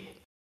shortly.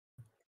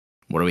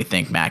 What do we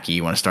think, Mackey?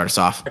 You want to start us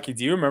off? Mackey,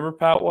 do you remember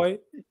Pat White?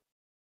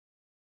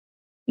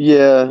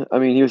 Yeah, I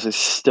mean, he was a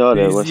stud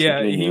at West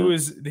Virginia. He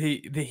was.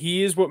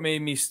 He is what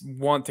made me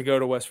want to go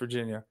to West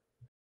Virginia.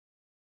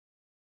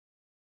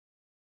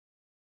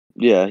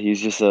 Yeah, he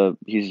was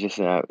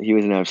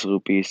an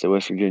absolute beast at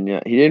West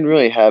Virginia. He didn't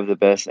really have the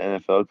best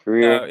NFL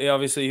career. Yeah,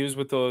 obviously he was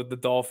with the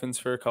Dolphins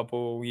for a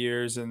couple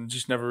years and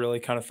just never really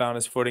kind of found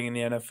his footing in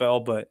the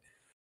NFL. But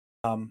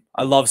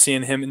I love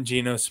seeing him and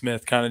Geno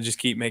Smith kind of just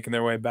keep making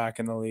their way back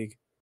in the league.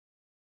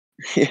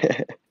 Yeah.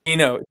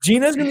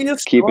 Geno's going to be a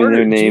keeping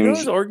their names.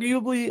 Geno's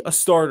arguably a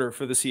starter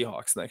for the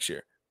Seahawks next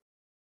year.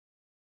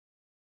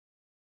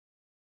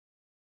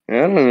 I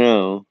don't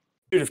know.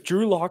 Dude, if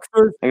Drew Lock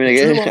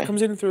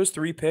comes in and throws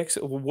 3 picks,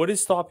 what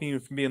is stopping you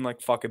from being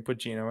like, fucking put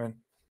Geno in?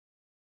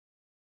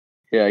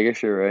 Yeah, I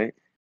guess you're right.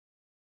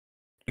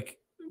 Like,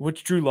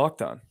 what's Drew Lock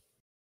done?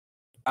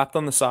 Wrapped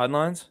on the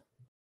sidelines?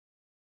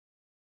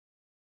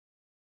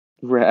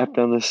 Wrapped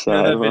on the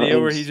sidelines. That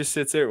video where he just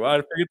sits there. I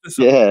forget the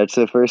song. Yeah, it's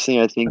the first thing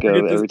I think of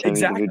every time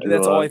you think of Drew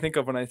That's Lock. all I think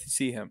of when I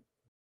see him.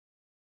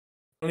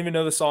 I don't even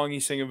know the song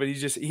he's singing, but he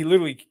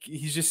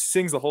just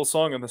sings the whole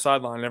song on the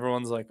sideline, and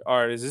everyone's like, all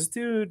right, is this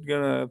dude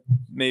gonna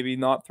maybe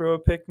not throw a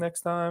pick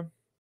next time?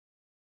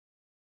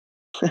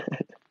 5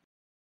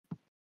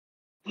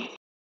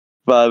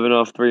 and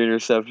off 3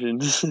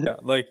 interceptions. Yeah,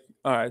 like,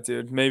 all right,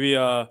 dude, maybe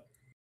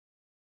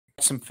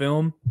some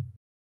film.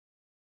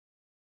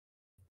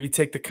 Maybe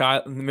take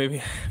the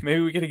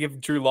maybe we gotta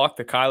give Drew Lock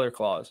the Kyler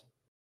clause.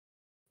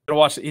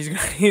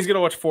 He's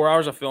gonna watch 4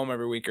 hours of film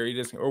every week,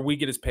 or we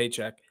get his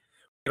paycheck.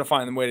 Gotta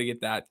find a way to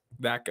get that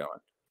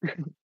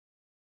going.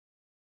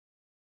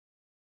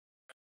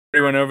 We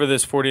went over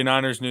this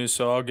 49ers news,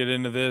 so I'll get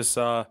into this.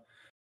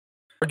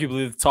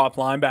 Arguably the top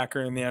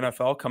linebacker in the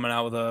NFL coming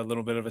out with a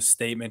little bit of a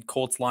statement.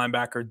 Colts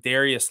linebacker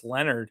Darius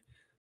Leonard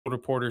told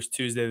reporters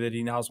Tuesday that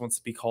he now wants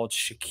to be called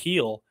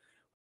Shaquille,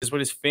 is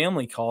what his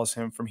family calls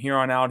him. From here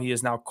on out, he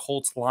is now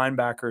Colts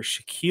linebacker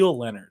Shaquille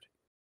Leonard.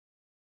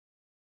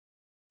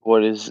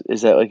 What is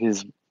that like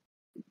his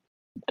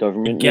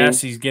government I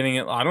guess name? He's getting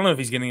it. I don't know if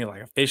he's getting it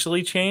like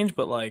officially changed,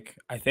 but like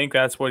I think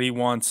that's what he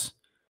wants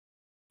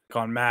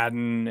on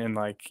Madden and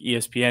like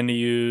ESPN to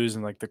use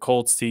and like the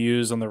Colts to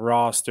use on the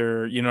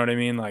roster. You know what I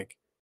mean? Like,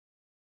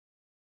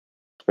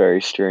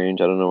 Very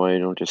strange. I don't know why you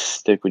don't just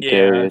stick with yeah,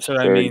 Darius. that's what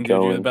It's I already mean, dude.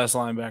 You're the going. best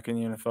linebacker in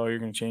the NFL. You're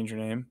gonna change your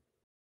name.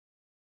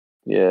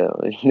 Yeah,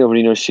 like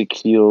nobody knows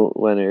Shaquille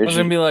I Leonard. was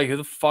gonna be like, who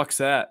the fuck's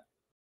that?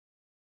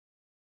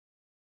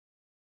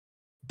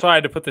 So I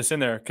had to put this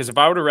in there because if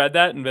I would have read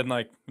that and been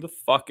like, who the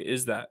fuck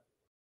is that?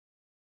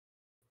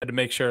 I had to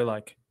make sure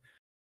like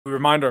we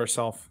remind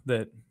ourselves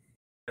that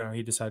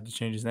he decided to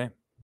change his name.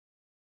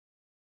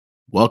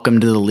 Welcome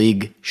to the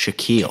league,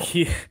 Shaquille.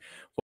 Welcome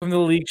to the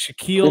league,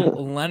 Shaquille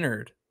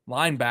Leonard,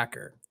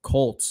 linebacker,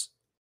 Colts.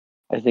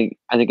 I think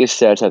his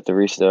stats have to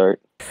restart.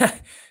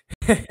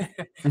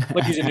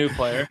 Look, he's a new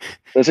player.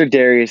 Those are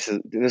Darius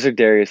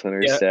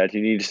Leonard's Yeah. stats.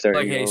 You need to start.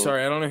 Like, hey,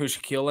 sorry, I don't know who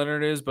Shaquille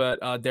Leonard is, but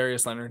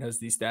Darius Leonard has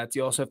these stats.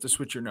 You also have to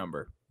switch your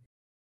number.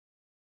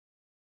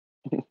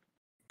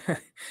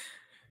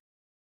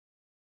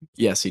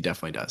 Yes, he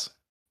definitely does.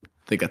 I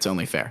think that's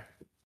only fair.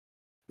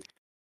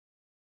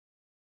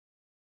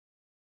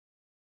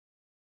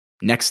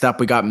 Next up,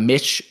 we got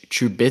Mitch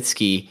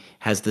Trubisky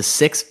has the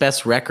 6th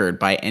best record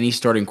by any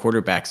starting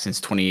quarterback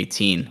since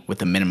 2018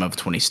 with a minimum of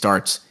 20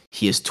 starts.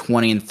 He is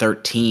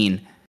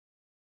 20-13,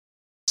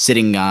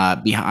 sitting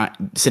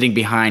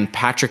behind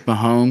Patrick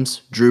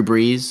Mahomes, Drew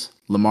Brees,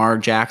 Lamar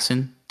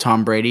Jackson,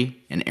 Tom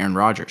Brady, and Aaron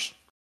Rodgers.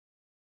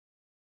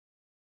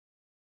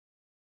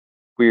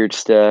 Weird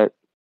stat.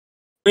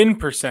 Win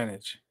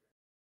percentage.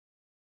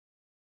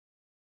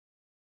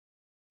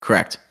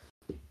 Correct.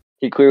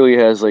 He clearly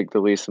has like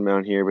the least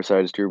amount here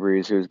besides Drew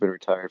Brees, who's been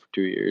retired for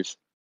 2 years.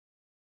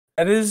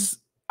 That is,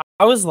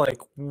 I was like,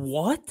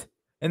 what?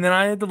 And then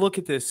I had to look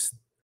at this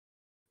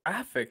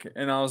graphic,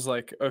 and I was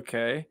like,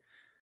 okay.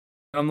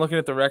 And I'm looking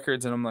at the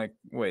records, and I'm like,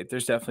 wait,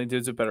 there's definitely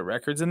dudes with better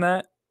records than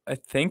that. I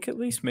think at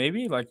least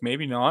maybe, like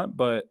maybe not,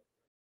 but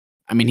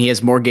I mean, he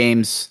has more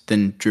games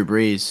than Drew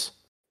Brees.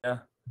 yeah.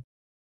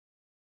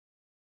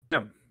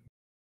 Yeah.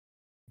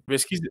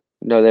 Trubisky's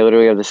No, they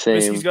literally have the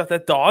same. Trubisky's got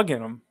that dog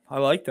in him. I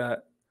like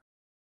that.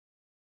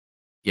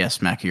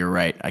 Yes, Mackie, you're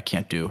right. I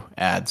can't do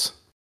ads.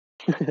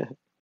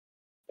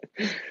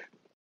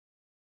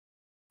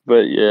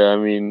 But yeah, I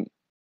mean,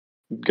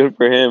 good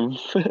for him.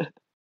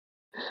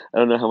 I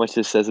don't know how much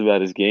this says about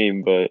his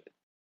game, but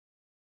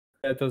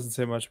It doesn't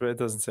say much, but it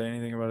doesn't say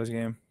anything about his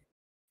game.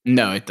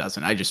 No, it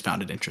doesn't. I just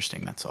found it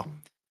interesting. That's all.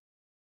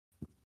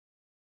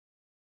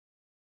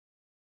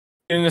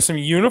 Getting into some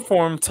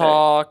uniform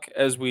talk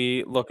as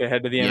we look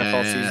ahead to the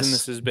NFL season. Yes.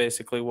 This is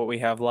basically what we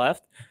have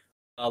left.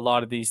 A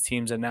lot of these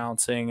teams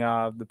announcing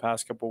the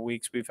past couple of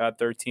weeks. We've had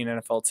 13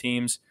 NFL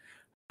teams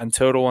in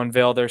total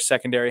unveil their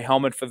secondary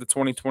helmet for the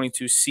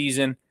 2022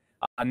 season.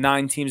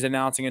 9 teams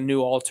announcing a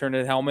new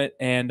alternate helmet,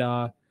 and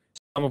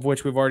some of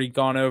which we've already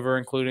gone over,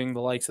 including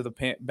the likes of the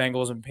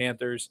Bengals and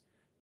Panthers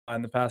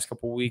in the past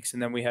couple of weeks.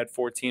 And then we had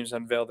 4 teams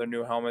unveil their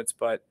new helmets,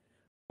 but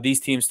these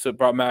teams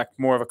brought back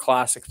more of a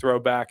classic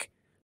throwback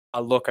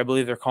look. I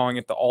believe they're calling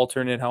it the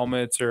alternate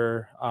helmets,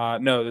 or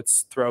no,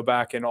 it's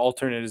throwback, and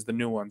alternate is the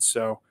new one.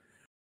 So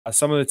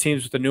some of the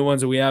teams with the new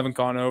ones that we haven't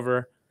gone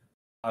over,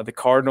 the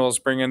Cardinals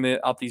bringing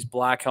out these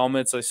black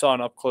helmets. I saw an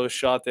up close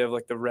shot. They have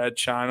like the red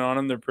shine on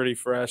them. They're pretty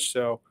fresh.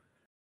 So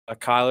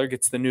Kyler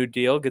gets the new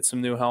deal, gets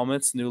some new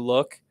helmets, new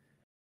look.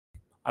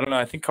 I don't know.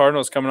 I think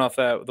Cardinals coming off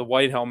the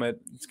white helmet.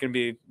 It's going to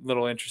be a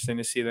little interesting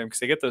to see them because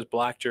they get those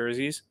black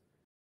jerseys.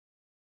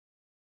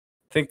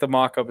 I think the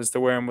mock-up is to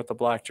wear them with the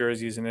black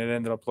jerseys, and it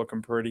ended up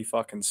looking pretty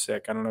fucking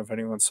sick. I don't know if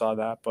anyone saw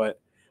that, but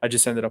I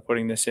just ended up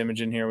putting this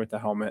image in here with the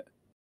helmet.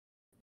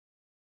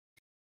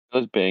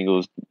 those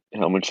Bengals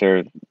helmets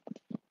are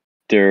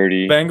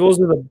dirty. Bengals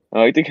are the I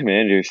like the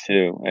Commanders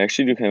too. I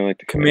actually do kind of like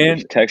the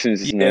Commanders.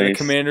 Texans is nice. The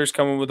Commanders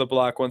coming with a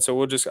black one, so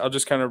I'll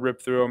just kind of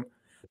rip through them.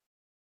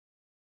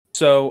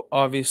 So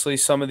obviously,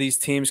 some of these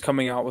teams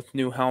coming out with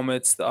new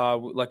helmets.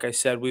 Like I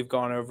said, we've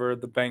gone over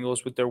the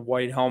Bengals with their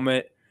white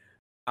helmet.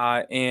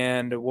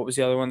 And what was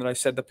the other one that I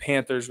said? The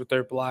Panthers with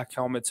their black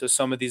helmets. So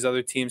some of these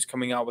other teams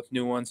coming out with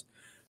new ones.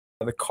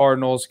 The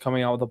Cardinals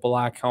coming out with a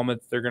black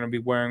helmet they're going to be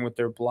wearing with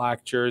their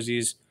black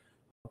jerseys.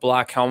 A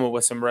black helmet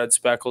with some red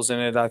speckles in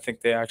it. I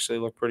think they actually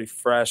look pretty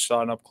fresh.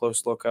 Saw an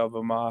up-close look of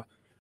them. A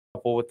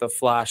couple with the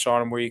flash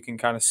on them where you can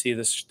kind of see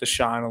the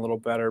shine a little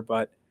better.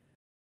 But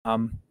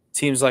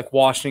teams like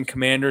Washington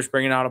Commanders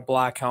bringing out a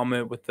black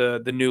helmet with the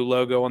new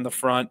logo on the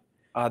front.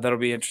 That'll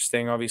be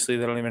interesting. Obviously,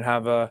 they don't even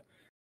have a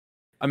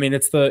 – I mean,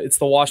 it's the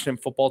Washington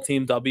football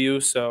team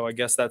W, so I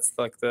guess that's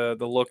like the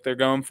look they're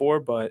going for.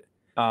 But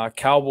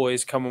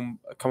Cowboys coming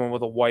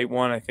with a white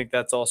one. I think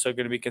that's also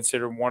going to be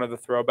considered one of the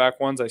throwback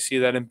ones. I see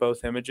that in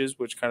both images,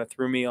 which kind of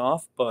threw me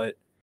off. But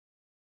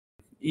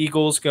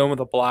Eagles going with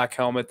a black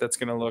helmet. That's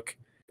going to look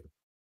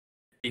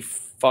pretty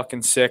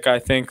fucking sick. I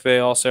think they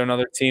also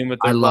another team with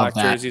their black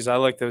jerseys. I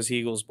like those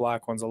Eagles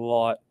black ones a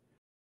lot.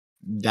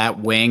 That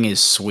wing is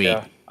sweet.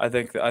 Yeah, I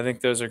think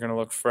those are going to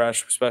look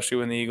fresh, especially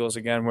when the Eagles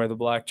again wear the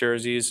black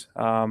jerseys.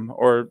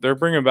 Or they're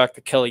bringing back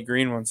the Kelly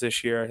Green ones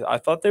this year. I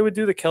thought they would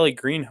do the Kelly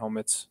Green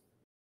helmets.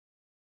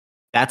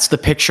 That's the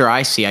picture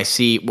I see. I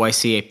see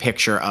a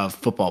picture of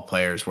football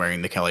players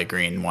wearing the Kelly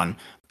green one,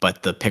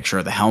 but the picture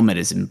of the helmet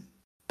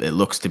it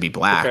looks to be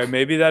black. Okay,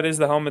 maybe that is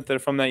the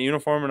helmet from that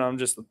uniform, and I'm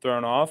just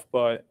thrown off.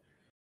 But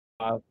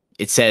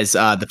it says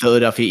the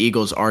Philadelphia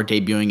Eagles are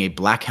debuting a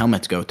black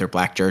helmet to go with their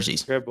black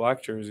jerseys. okay,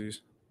 black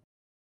jerseys.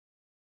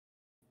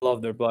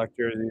 Love their black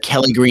jerseys.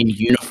 Kelly green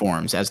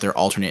uniforms as their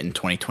alternate in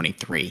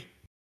 2023.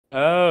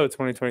 Oh,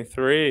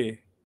 2023.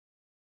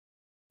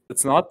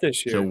 It's not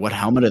this year. So what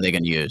helmet are they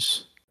going to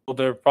use? Well,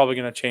 they're probably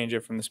going to change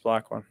it from this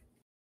black one.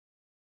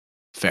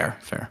 Fair.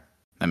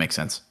 That makes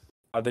sense.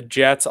 The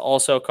Jets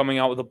also coming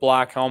out with a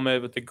black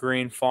helmet with the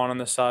green font on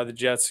the side. The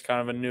Jets kind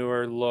of a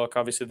newer look.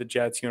 Obviously, the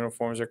Jets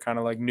uniforms are kind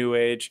of like new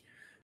age.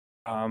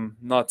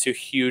 Not too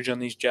huge on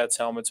these Jets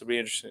helmets. It'll be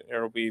interesting.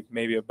 It'll be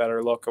maybe a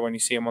better look when you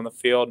see them on the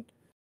field.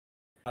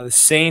 The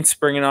Saints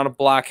bringing out a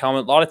black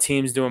helmet. A lot of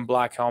teams doing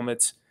black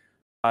helmets.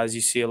 As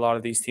you see a lot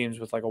of these teams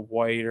with like a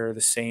white, or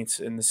the Saints,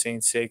 in the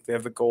Saints' sake, they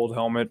have the gold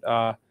helmet,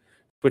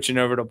 switching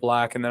over to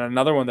black. And then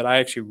another one that I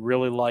actually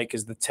really like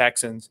is the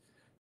Texans,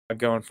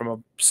 going from a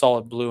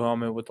solid blue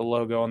helmet with the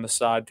logo on the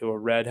side to a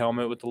red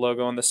helmet with the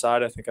logo on the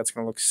side. I think that's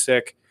going to look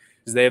sick,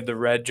 because they have the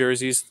red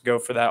jerseys, go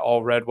for that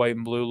all red, white,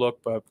 and blue look,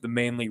 but the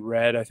mainly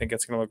red, I think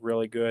that's going to look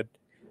really good.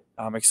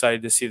 I'm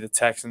excited to see the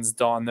Texans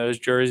don those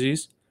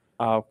jerseys.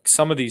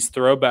 Some of these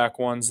throwback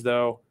ones,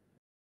 though,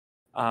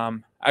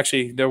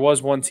 actually, there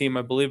was one team,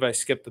 I believe I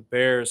skipped the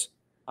Bears.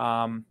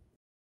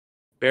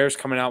 Bears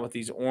coming out with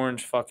these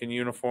orange fucking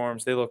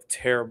uniforms. They look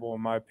terrible,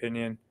 in my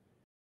opinion.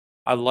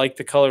 I like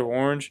the color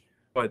orange,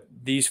 but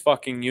these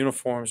fucking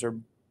uniforms are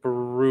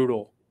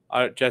brutal.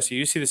 Jesse,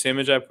 you see this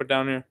image I put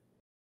down here?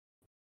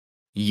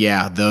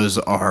 Yeah, those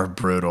are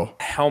brutal.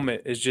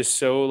 Helmet is just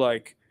so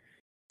like,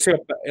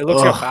 it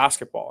looks like a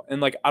basketball,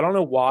 and like I don't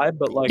know why,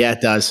 but like yeah,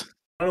 it does.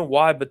 I don't know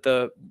why, but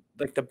the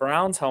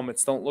Browns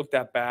helmets don't look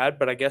that bad,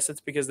 but I guess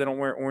it's because they don't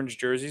wear orange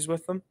jerseys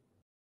with them.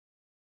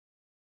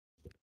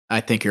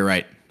 I think you're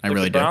right. I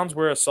really do. The Browns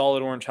wear a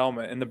solid orange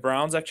helmet, and the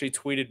Browns actually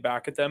tweeted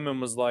back at them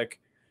and was like,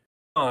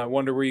 "Oh, I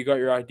wonder where you got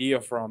your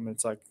idea from."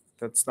 It's like,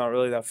 that's not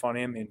really that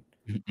funny. I mean,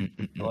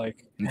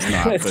 like it's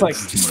not. it's like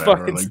just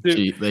whatever, fucking like,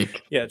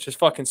 stupid. Yeah, it's just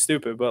fucking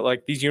stupid. But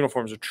like these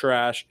uniforms are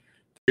trash.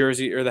 The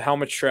jersey or the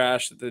helmet's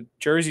trash. The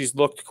jerseys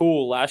looked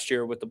cool last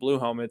year with the blue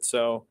helmet,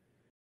 so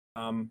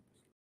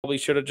probably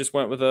should have just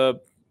went with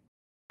a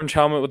orange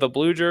helmet with a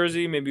blue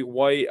jersey, maybe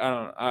white.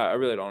 I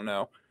really don't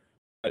know.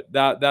 But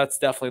that's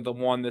definitely the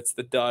one that's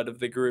the dud of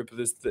the group.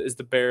 Is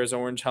the Bears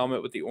orange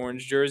helmet with the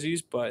orange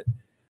jerseys. But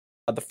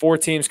the 4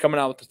 teams coming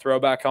out with the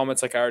throwback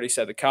helmets, like I already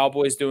said, the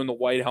Cowboys doing the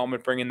white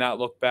helmet, bringing that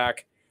look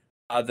back.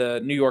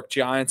 The New York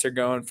Giants are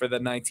going for the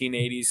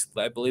 1980s.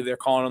 I believe they're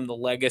calling them the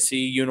legacy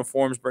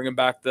uniforms, bringing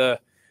back the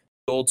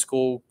old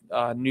school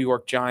New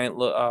York Giant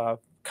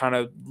kind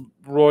of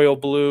royal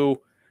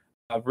blue,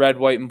 red,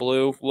 white, and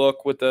blue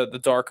look with the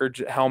darker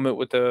helmet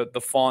with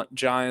the font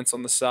Giants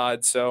on the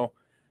side. So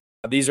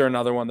these are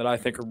another one that I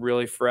think are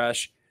really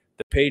fresh.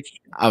 The page.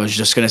 I was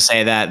just gonna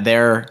say that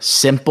they're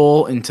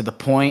simple and to the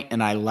point,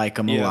 and I like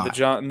them a lot.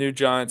 Yeah, the new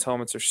Giants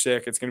helmets are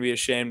sick. It's gonna be a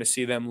shame to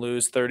see them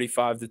lose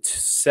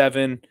 35-7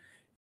 in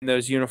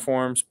those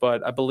uniforms,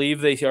 but I believe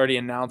they already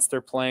announced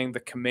they're playing the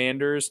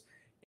Commanders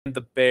and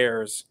the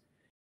Bears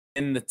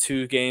in the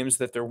 2 games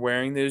that they're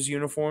wearing those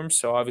uniforms.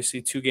 So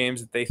obviously 2 games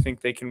that they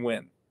think they can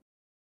win.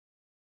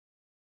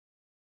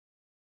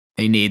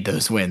 They need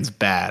those wins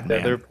bad,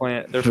 man. They're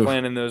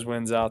planning those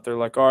wins out. They're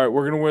like, all right,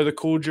 we're gonna wear the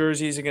cool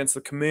jerseys against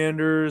the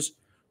Commanders.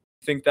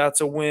 I think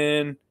that's a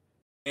win.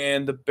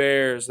 And the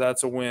Bears,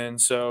 that's a win.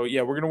 So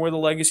yeah, we're gonna wear the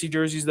legacy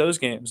jerseys those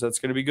games. That's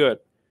gonna be good.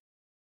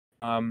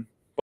 And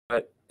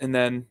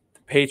then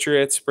the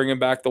Patriots bringing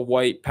back the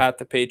white Pat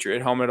the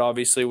Patriot helmet.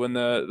 Obviously, when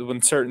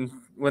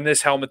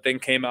this helmet thing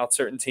came out,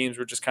 certain teams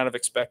were just kind of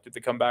expected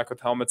to come back with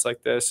helmets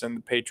like this, and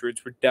the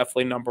Patriots were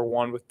definitely number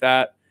one with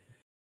that.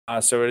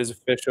 So it is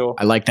official.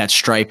 I like that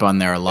stripe on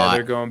there a lot. Yeah,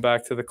 they're going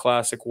back to the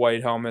classic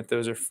white helmet.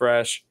 Those are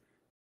fresh.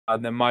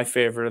 And then my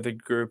favorite of the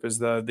group is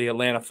the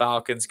Atlanta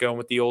Falcons, going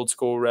with the old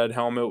school red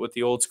helmet with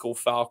the old school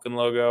Falcon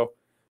logo.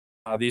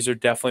 These are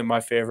definitely my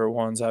favorite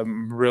ones.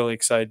 I'm really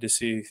excited to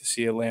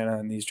see Atlanta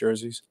in these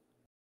jerseys.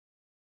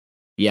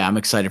 Yeah, I'm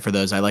excited for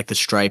those. I like the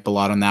stripe a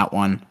lot on that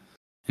one.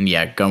 And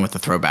yeah, going with the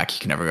throwback, you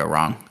can never go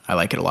wrong. I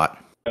like it a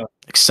lot. Yeah.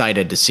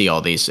 Excited to see all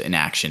these in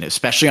action,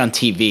 especially on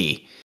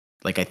TV.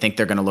 Like, I think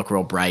they're going to look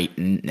real bright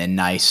and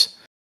nice.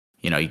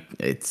 You know,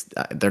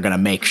 they're going to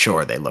make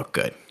sure they look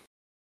good,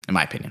 in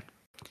my opinion.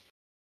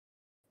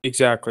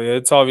 Exactly.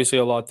 It's obviously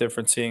a lot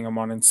different seeing them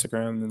on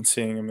Instagram than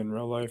seeing them in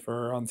real life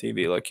or on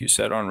TV, like you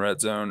said, on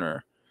Red Zone,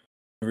 or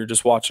if you're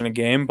just watching a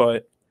game.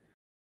 But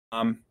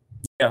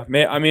yeah,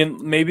 I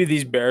mean, maybe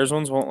these Bears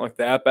ones won't look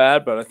that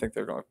bad, but I think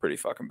they're going to look pretty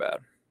fucking bad.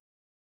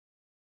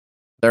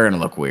 They're going to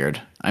look weird.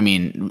 I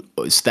mean,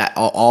 it's that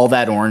all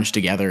that orange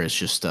together is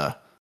just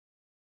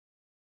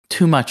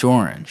too much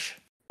orange.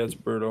 That's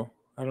brutal.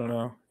 I don't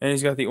know. And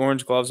he's got the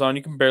orange gloves on.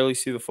 You can barely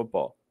see the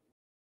football.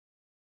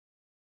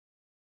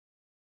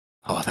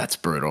 Oh, that's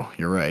brutal.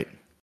 You're right.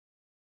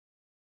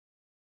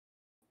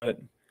 But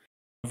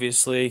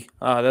Obviously,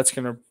 that's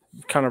going to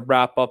kind of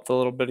wrap up the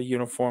little bit of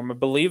uniform. I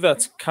believe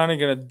that's kind of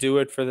going to do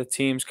it for the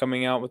teams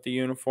coming out with the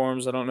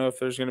uniforms. I don't know if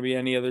there's going to be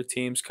any other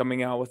teams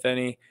coming out with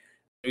any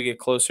as we get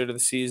closer to the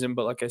season,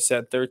 but like I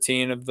said,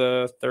 13 of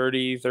the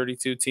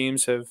 32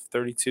 teams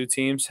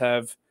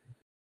have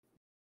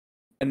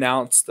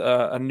announced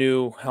a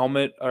new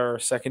helmet or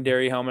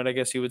secondary helmet, I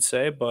guess you would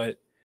say. But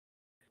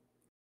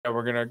yeah,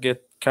 we're gonna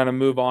get kind of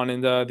move on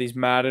into these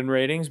Madden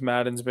ratings.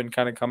 Madden's been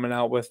kind of coming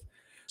out with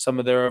some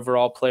of their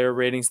overall player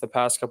ratings the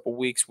past couple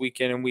weeks,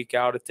 week in and week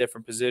out at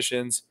different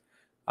positions.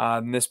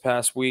 And this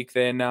past week,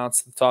 they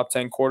announced the top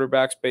 10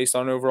 quarterbacks based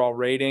on overall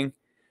rating.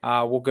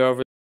 We'll go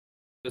over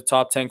the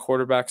top 10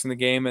 quarterbacks in the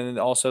game and then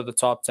also the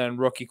top 10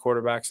 rookie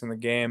quarterbacks in the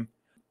game.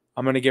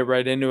 I'm going to get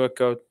right into it.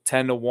 Go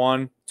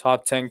 10-1,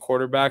 top 10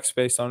 quarterbacks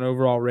based on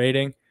overall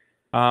rating.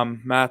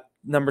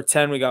 Number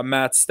 10, we got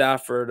Matt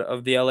Stafford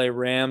of the LA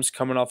Rams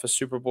coming off a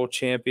Super Bowl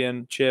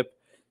championship,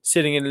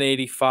 sitting at an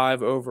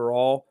 85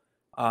 overall.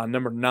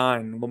 Number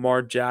 9,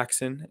 Lamar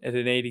Jackson at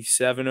an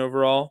 87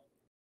 overall.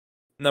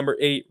 Number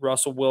 8,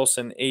 Russell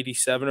Wilson,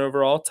 87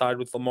 overall, tied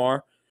with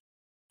Lamar.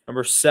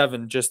 Number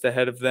 7, just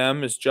ahead of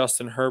them, is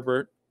Justin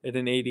Herbert at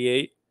an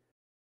 88.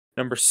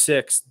 Number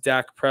 6,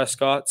 Dak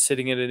Prescott,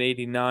 sitting at an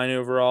 89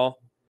 overall.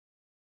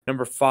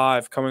 Number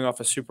 5, coming off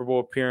a Super Bowl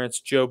appearance,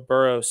 Joe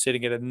Burrow,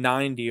 sitting at a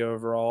 90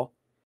 overall.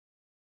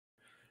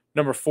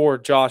 Number 4,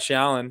 Josh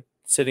Allen,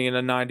 sitting at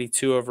a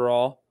 92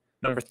 overall.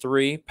 Number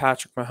 3,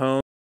 Patrick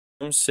Mahomes,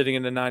 sitting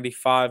at a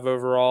 95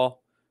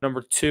 overall.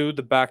 Number 2,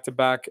 the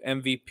back-to-back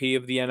MVP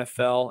of the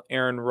NFL,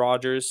 Aaron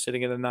Rodgers,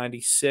 sitting at a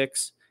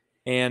 96.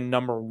 And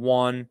number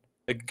 1,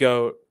 the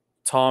GOAT,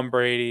 Tom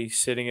Brady,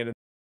 sitting at a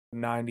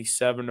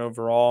 97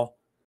 overall.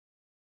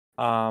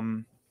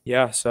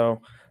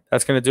 So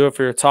that's going to do it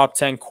for your top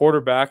 10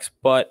 quarterbacks,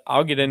 but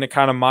I'll get into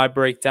kind of my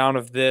breakdown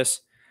of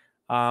this.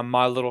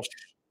 My little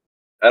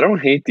I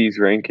don't hate these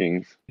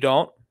rankings. You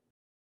don't?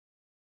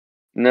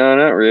 No,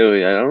 not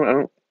really. I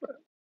don't.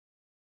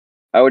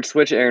 I would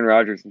switch Aaron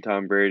Rodgers and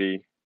Tom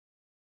Brady.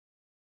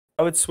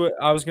 I would switch.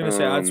 I was gonna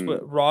say I'd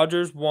switch.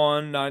 Rodgers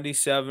 1,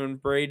 97,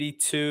 Brady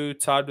 2,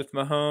 tied with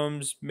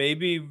Mahomes.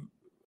 Maybe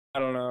I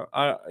don't know.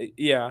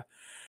 And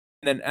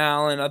then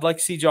Allen. I'd like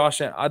to see Josh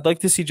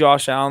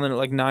Allen at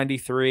like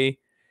 93,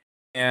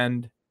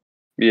 and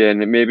yeah,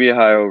 and maybe a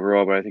high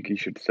overall, but I think he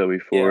should still be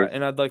fourth. Yeah,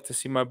 and I'd like to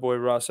see my boy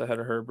Russ ahead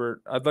of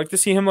Herbert. I'd like to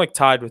see him like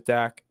tied with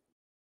Dak.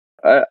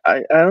 I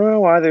don't know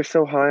why they're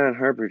so high on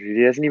Herbert.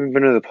 He hasn't even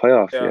been to the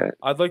playoffs yet.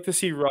 I'd like to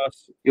see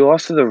Russ. You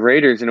lost to the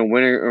Raiders in a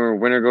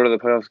winner go to the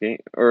playoffs game,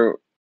 or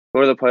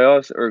go to the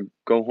playoffs or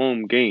go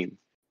home game.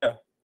 Yeah,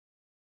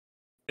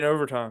 in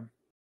overtime.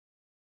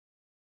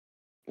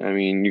 I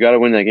mean, you got to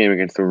win that game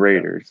against the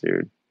Raiders,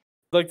 dude.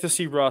 I'd like to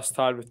see Russ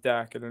tied with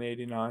Dak at an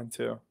 89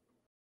 too.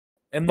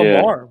 And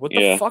Lamar. What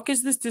the fuck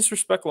is this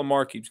disrespect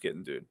Lamar keeps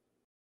getting, dude?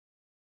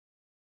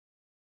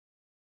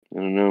 I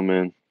don't know,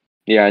 man.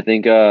 Yeah, I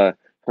think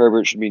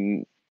Herbert should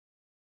be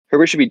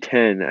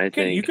 10, I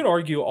think. You could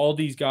argue all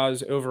these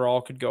guys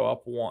overall could go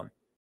up 1.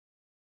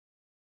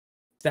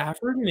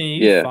 Stafford an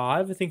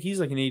 85. I think he's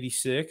like an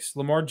 86.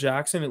 Lamar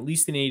Jackson at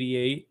least an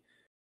 88.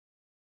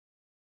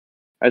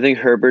 I think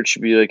Herbert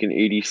should be like an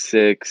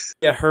 86.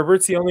 Yeah,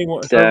 Herbert's the only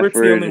one. Herbert's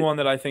the only one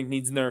that I think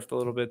needs nerfed a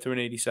little bit to an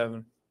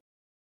 87.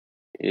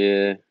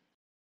 Yeah.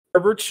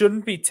 Herbert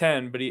shouldn't be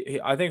 10, but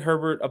I think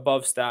Herbert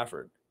above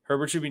Stafford.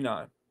 Herbert should be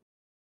 9.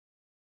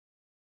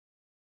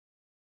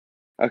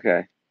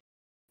 Okay.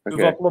 Move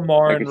up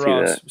Lamar and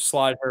Russ.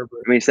 Slide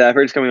Herbert. I mean,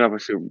 Stafford's coming off a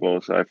Super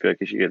Bowl, so I feel like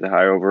he should get the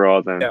high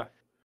overall then. Yeah.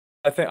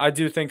 I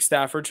do think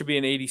Stafford should be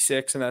an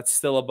 86, and that's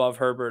still above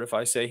Herbert if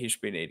I say he should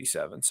be an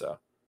 87. So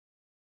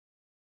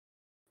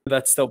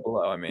that's still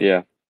below, I mean.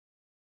 Yeah.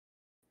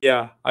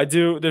 Yeah, I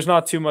do. There's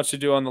not too much to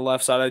do on the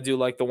left side. I do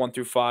like the 1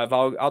 through 5.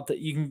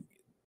 You can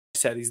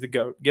said he's the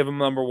GOAT. Give him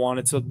number 1.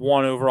 It's a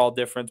 1 overall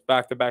difference,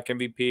 back-to-back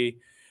MVP.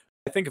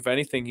 I think if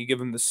anything, you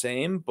give him the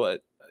same,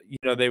 but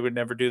they would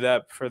never do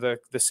that for the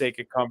sake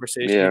of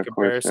conversation and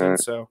comparison.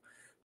 So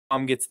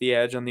Tom gets the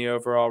edge on the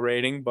overall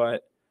rating,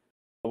 but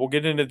we'll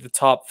get into the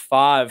top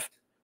 5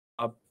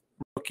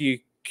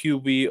 rookie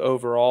QB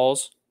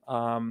overalls.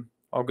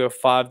 I'll go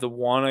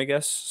 5-1, I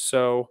guess.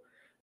 So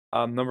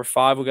number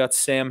 5, we got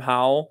Sam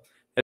Howell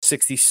at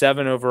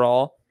 67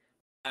 overall.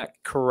 Matt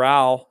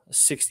Corral,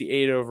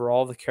 68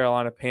 overall, the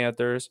Carolina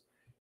Panthers.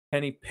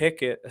 Kenny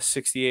Pickett, a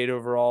 68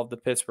 overall of the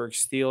Pittsburgh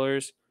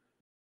Steelers.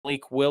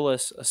 Malik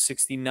Willis, a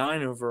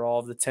 69 overall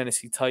of the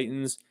Tennessee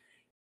Titans.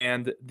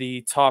 And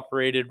the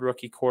top-rated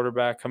rookie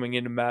quarterback coming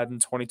into Madden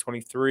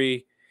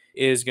 2023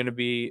 is going to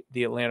be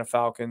the Atlanta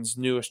Falcons'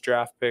 newest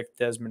draft pick,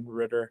 Desmond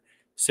Ridder,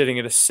 sitting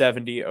at a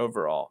 70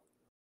 overall.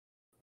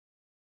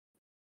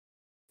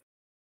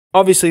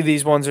 Obviously,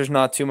 these ones, there's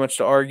not too much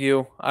to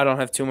argue. I don't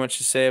have too much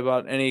to say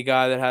about any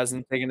guy that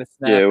hasn't taken a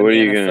snap in the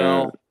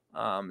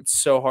NFL. It's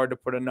so hard to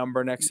put a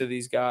number next to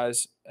these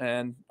guys.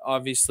 And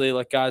obviously,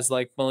 like guys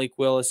like Malik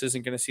Willis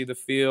isn't going to see the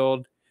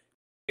field.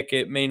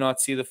 Pickett may not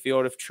see the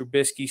field if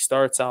Trubisky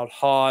starts out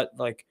hot.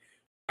 Like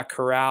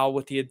Corral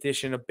with the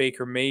addition of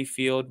Baker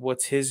Mayfield.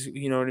 What's his,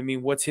 you know what I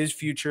mean? What's his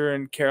future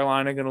in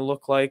Carolina going to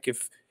look like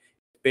if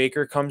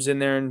Baker comes in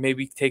there and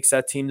maybe takes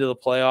that team to the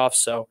playoffs?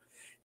 So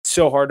it's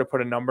so hard to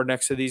put a number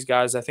next to these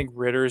guys. I think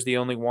Ritter is the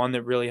only one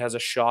that really has a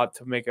shot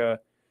to make a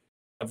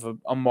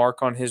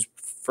mark on his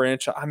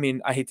franchise. I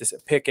mean, I hate to say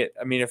Pickett.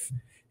 I mean, if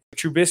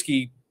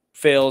Trubisky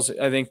fails,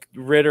 I think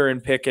Ritter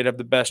and Pickett have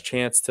the best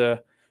chance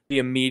to be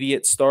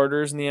immediate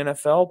starters in the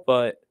NFL.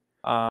 But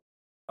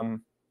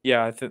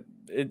yeah,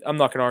 I'm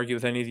not going to argue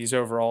with any of these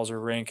overalls or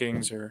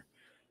rankings. Or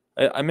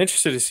I'm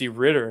interested to see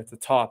Ritter at the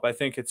top. I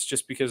think it's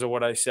just because of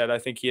what I said. I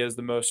think he has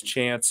the most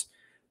chance.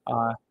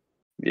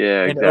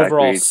 Yeah, And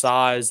overall exactly.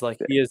 size, like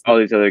he is. All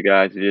these other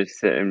guys are just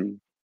sitting.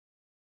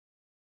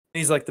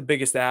 He's like the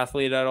biggest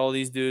athlete out of all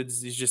these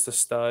dudes. He's just a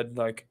stud.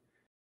 Like,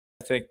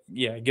 I think,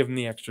 yeah, give him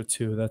the extra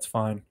 2. That's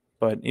fine.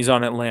 But he's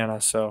on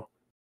Atlanta, so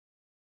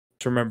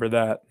just remember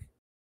that.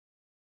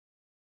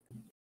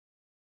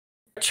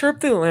 I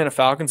chirp the Atlanta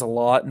Falcons a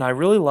lot, and I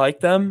really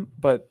like them,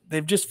 but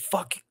they've just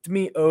fucked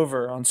me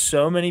over on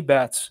so many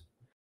bets.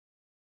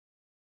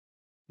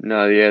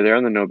 No, yeah, they're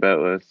on the no bet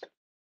list.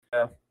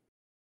 Yeah.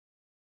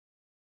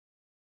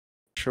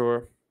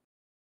 Sure.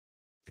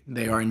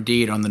 They are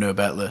indeed on the no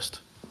bet list.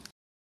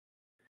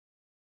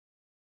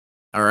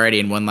 Alrighty,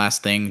 and one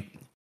last thing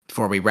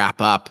before we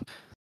wrap up.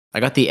 I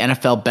got the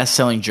NFL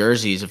best-selling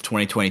jerseys of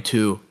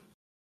 2022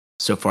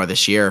 so far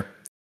this year.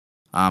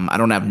 I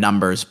don't have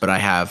numbers, but I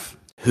have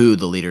who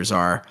the leaders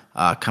are.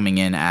 Coming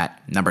in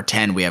at number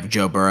 10, we have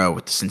Joe Burrow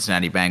with the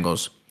Cincinnati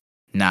Bengals.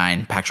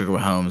 9, Patrick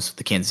Mahomes with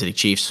the Kansas City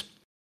Chiefs.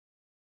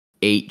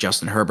 8,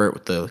 Justin Herbert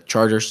with the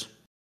Chargers.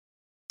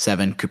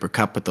 7, Cooper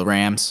Kupp with the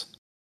Rams.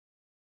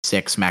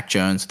 6, Mac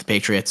Jones with the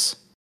Patriots.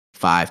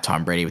 5,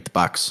 Tom Brady with the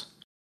Bucks.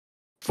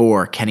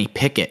 4, Kenny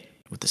Pickett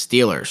with the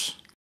Steelers.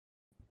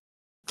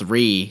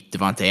 3,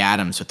 Devontae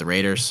Adams with the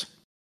Raiders.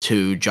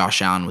 2,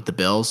 Josh Allen with the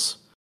Bills.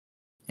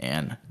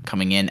 And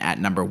coming in at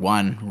number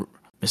 1,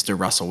 Mr.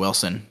 Russell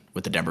Wilson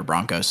with the Denver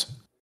Broncos.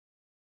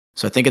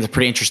 So I think it's a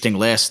pretty interesting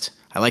list.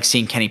 I like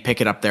seeing Kenny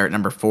Pickett up there at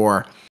number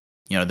 4.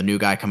 You know, the new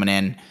guy coming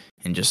in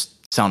and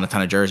just selling a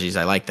ton of jerseys.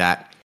 I like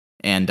that.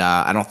 And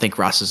I don't think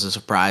Russ is a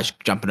surprise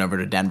jumping over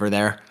to Denver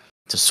there.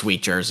 It's a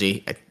sweet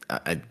jersey.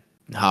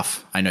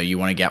 Huff, I know you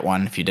want to get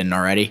one if you didn't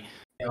already.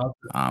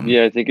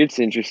 Yeah, I think it's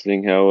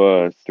interesting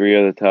how 3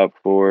 of the top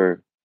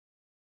 4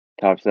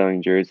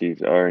 top-selling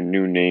jerseys are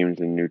new names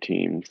and new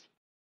teams.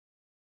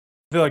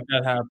 I feel like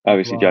that happened.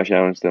 Obviously, Josh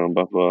Allen's still in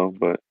Buffalo,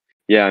 but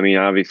yeah, I mean,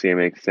 obviously it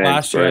makes sense.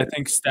 Last year, I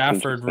think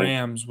Stafford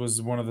Rams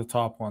was one of the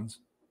top ones.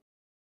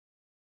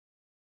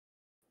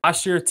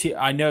 Last year,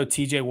 I know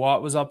TJ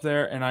Watt was up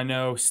there, and I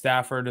know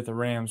Stafford at the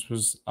Rams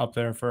was up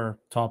there for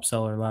top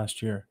seller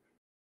last year.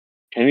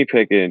 Kenny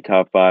Pickett in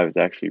top 5 is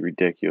actually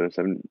ridiculous.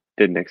 I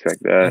didn't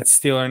expect that. That's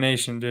Steeler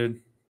Nation, dude.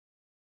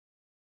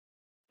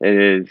 It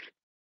is.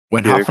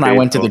 When Huff and I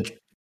went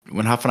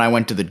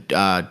to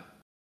the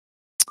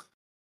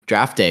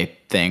draft day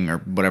thing or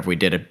whatever we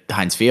did at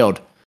Heinz Field,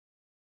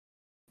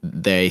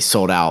 they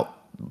sold out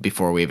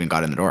before we even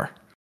got in the door.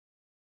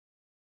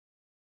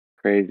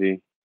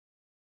 Crazy.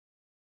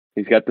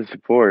 He's got the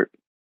support.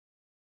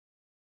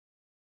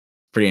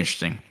 Pretty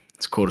interesting.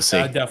 It's cool to see.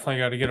 I definitely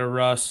got to get a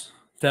Russ.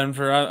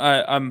 Denver.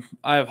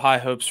 I have high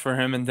hopes for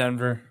him in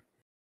Denver.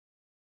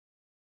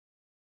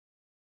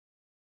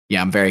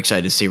 Yeah, I'm very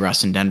excited to see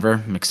Russ in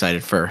Denver. I'm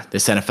excited for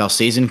this NFL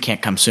season.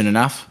 Can't come soon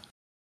enough.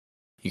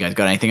 You guys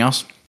got anything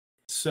else?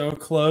 So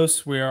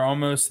close. We are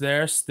almost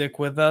there. Stick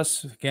with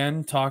us.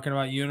 Again, talking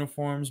about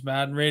uniforms,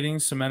 Madden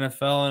ratings, some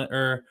NFL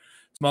or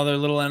some other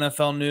little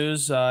NFL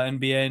news,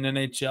 NBA and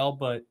NHL,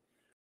 but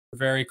we're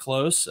very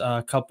close.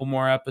 A couple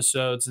more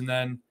episodes, and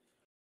then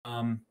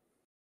we're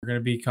going to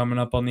be coming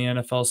up on the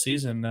NFL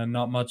season, and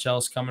not much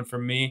else coming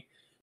from me.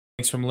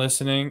 Thanks for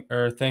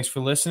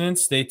listening.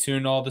 Stay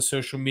tuned to all the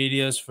social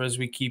medias as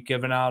we keep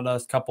giving out a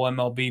couple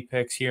MLB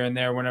picks here and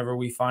there whenever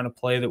we find a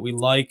play that we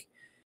like.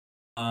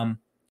 Other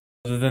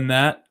than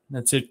that,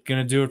 that's it.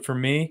 Going to do it for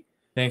me.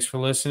 Thanks for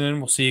listening.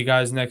 We'll see you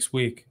guys next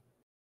week.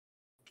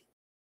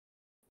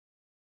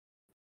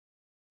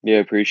 Yeah,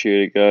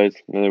 appreciate it, guys.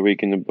 Another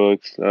week in the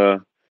books.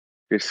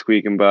 Just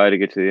squeaking by to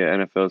get to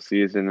the NFL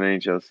season,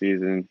 NHL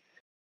season,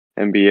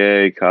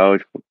 NBA,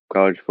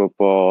 college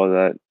football, all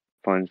that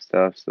fun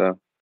stuff. So, a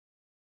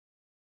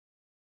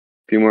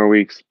few more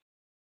weeks.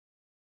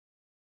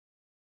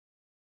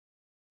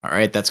 All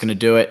right, that's going to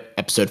do it.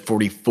 Episode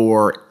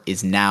 44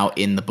 is now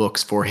in the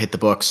books for Hit the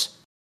Books.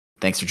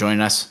 Thanks for joining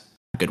us.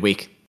 Good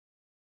week.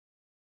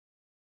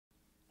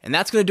 And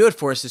that's going to do it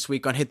for us this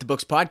week on Hit the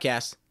Books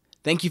podcast.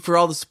 Thank you for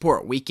all the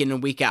support week in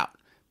and week out.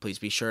 Please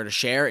be sure to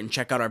share and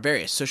check out our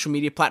various social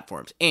media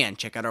platforms and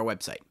check out our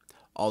website.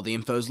 All the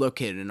info is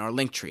located in our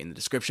link tree in the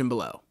description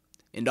below.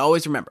 And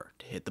always remember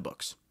to hit the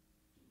books.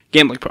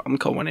 Gambling problem,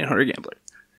 call 1-800-GAMBLER.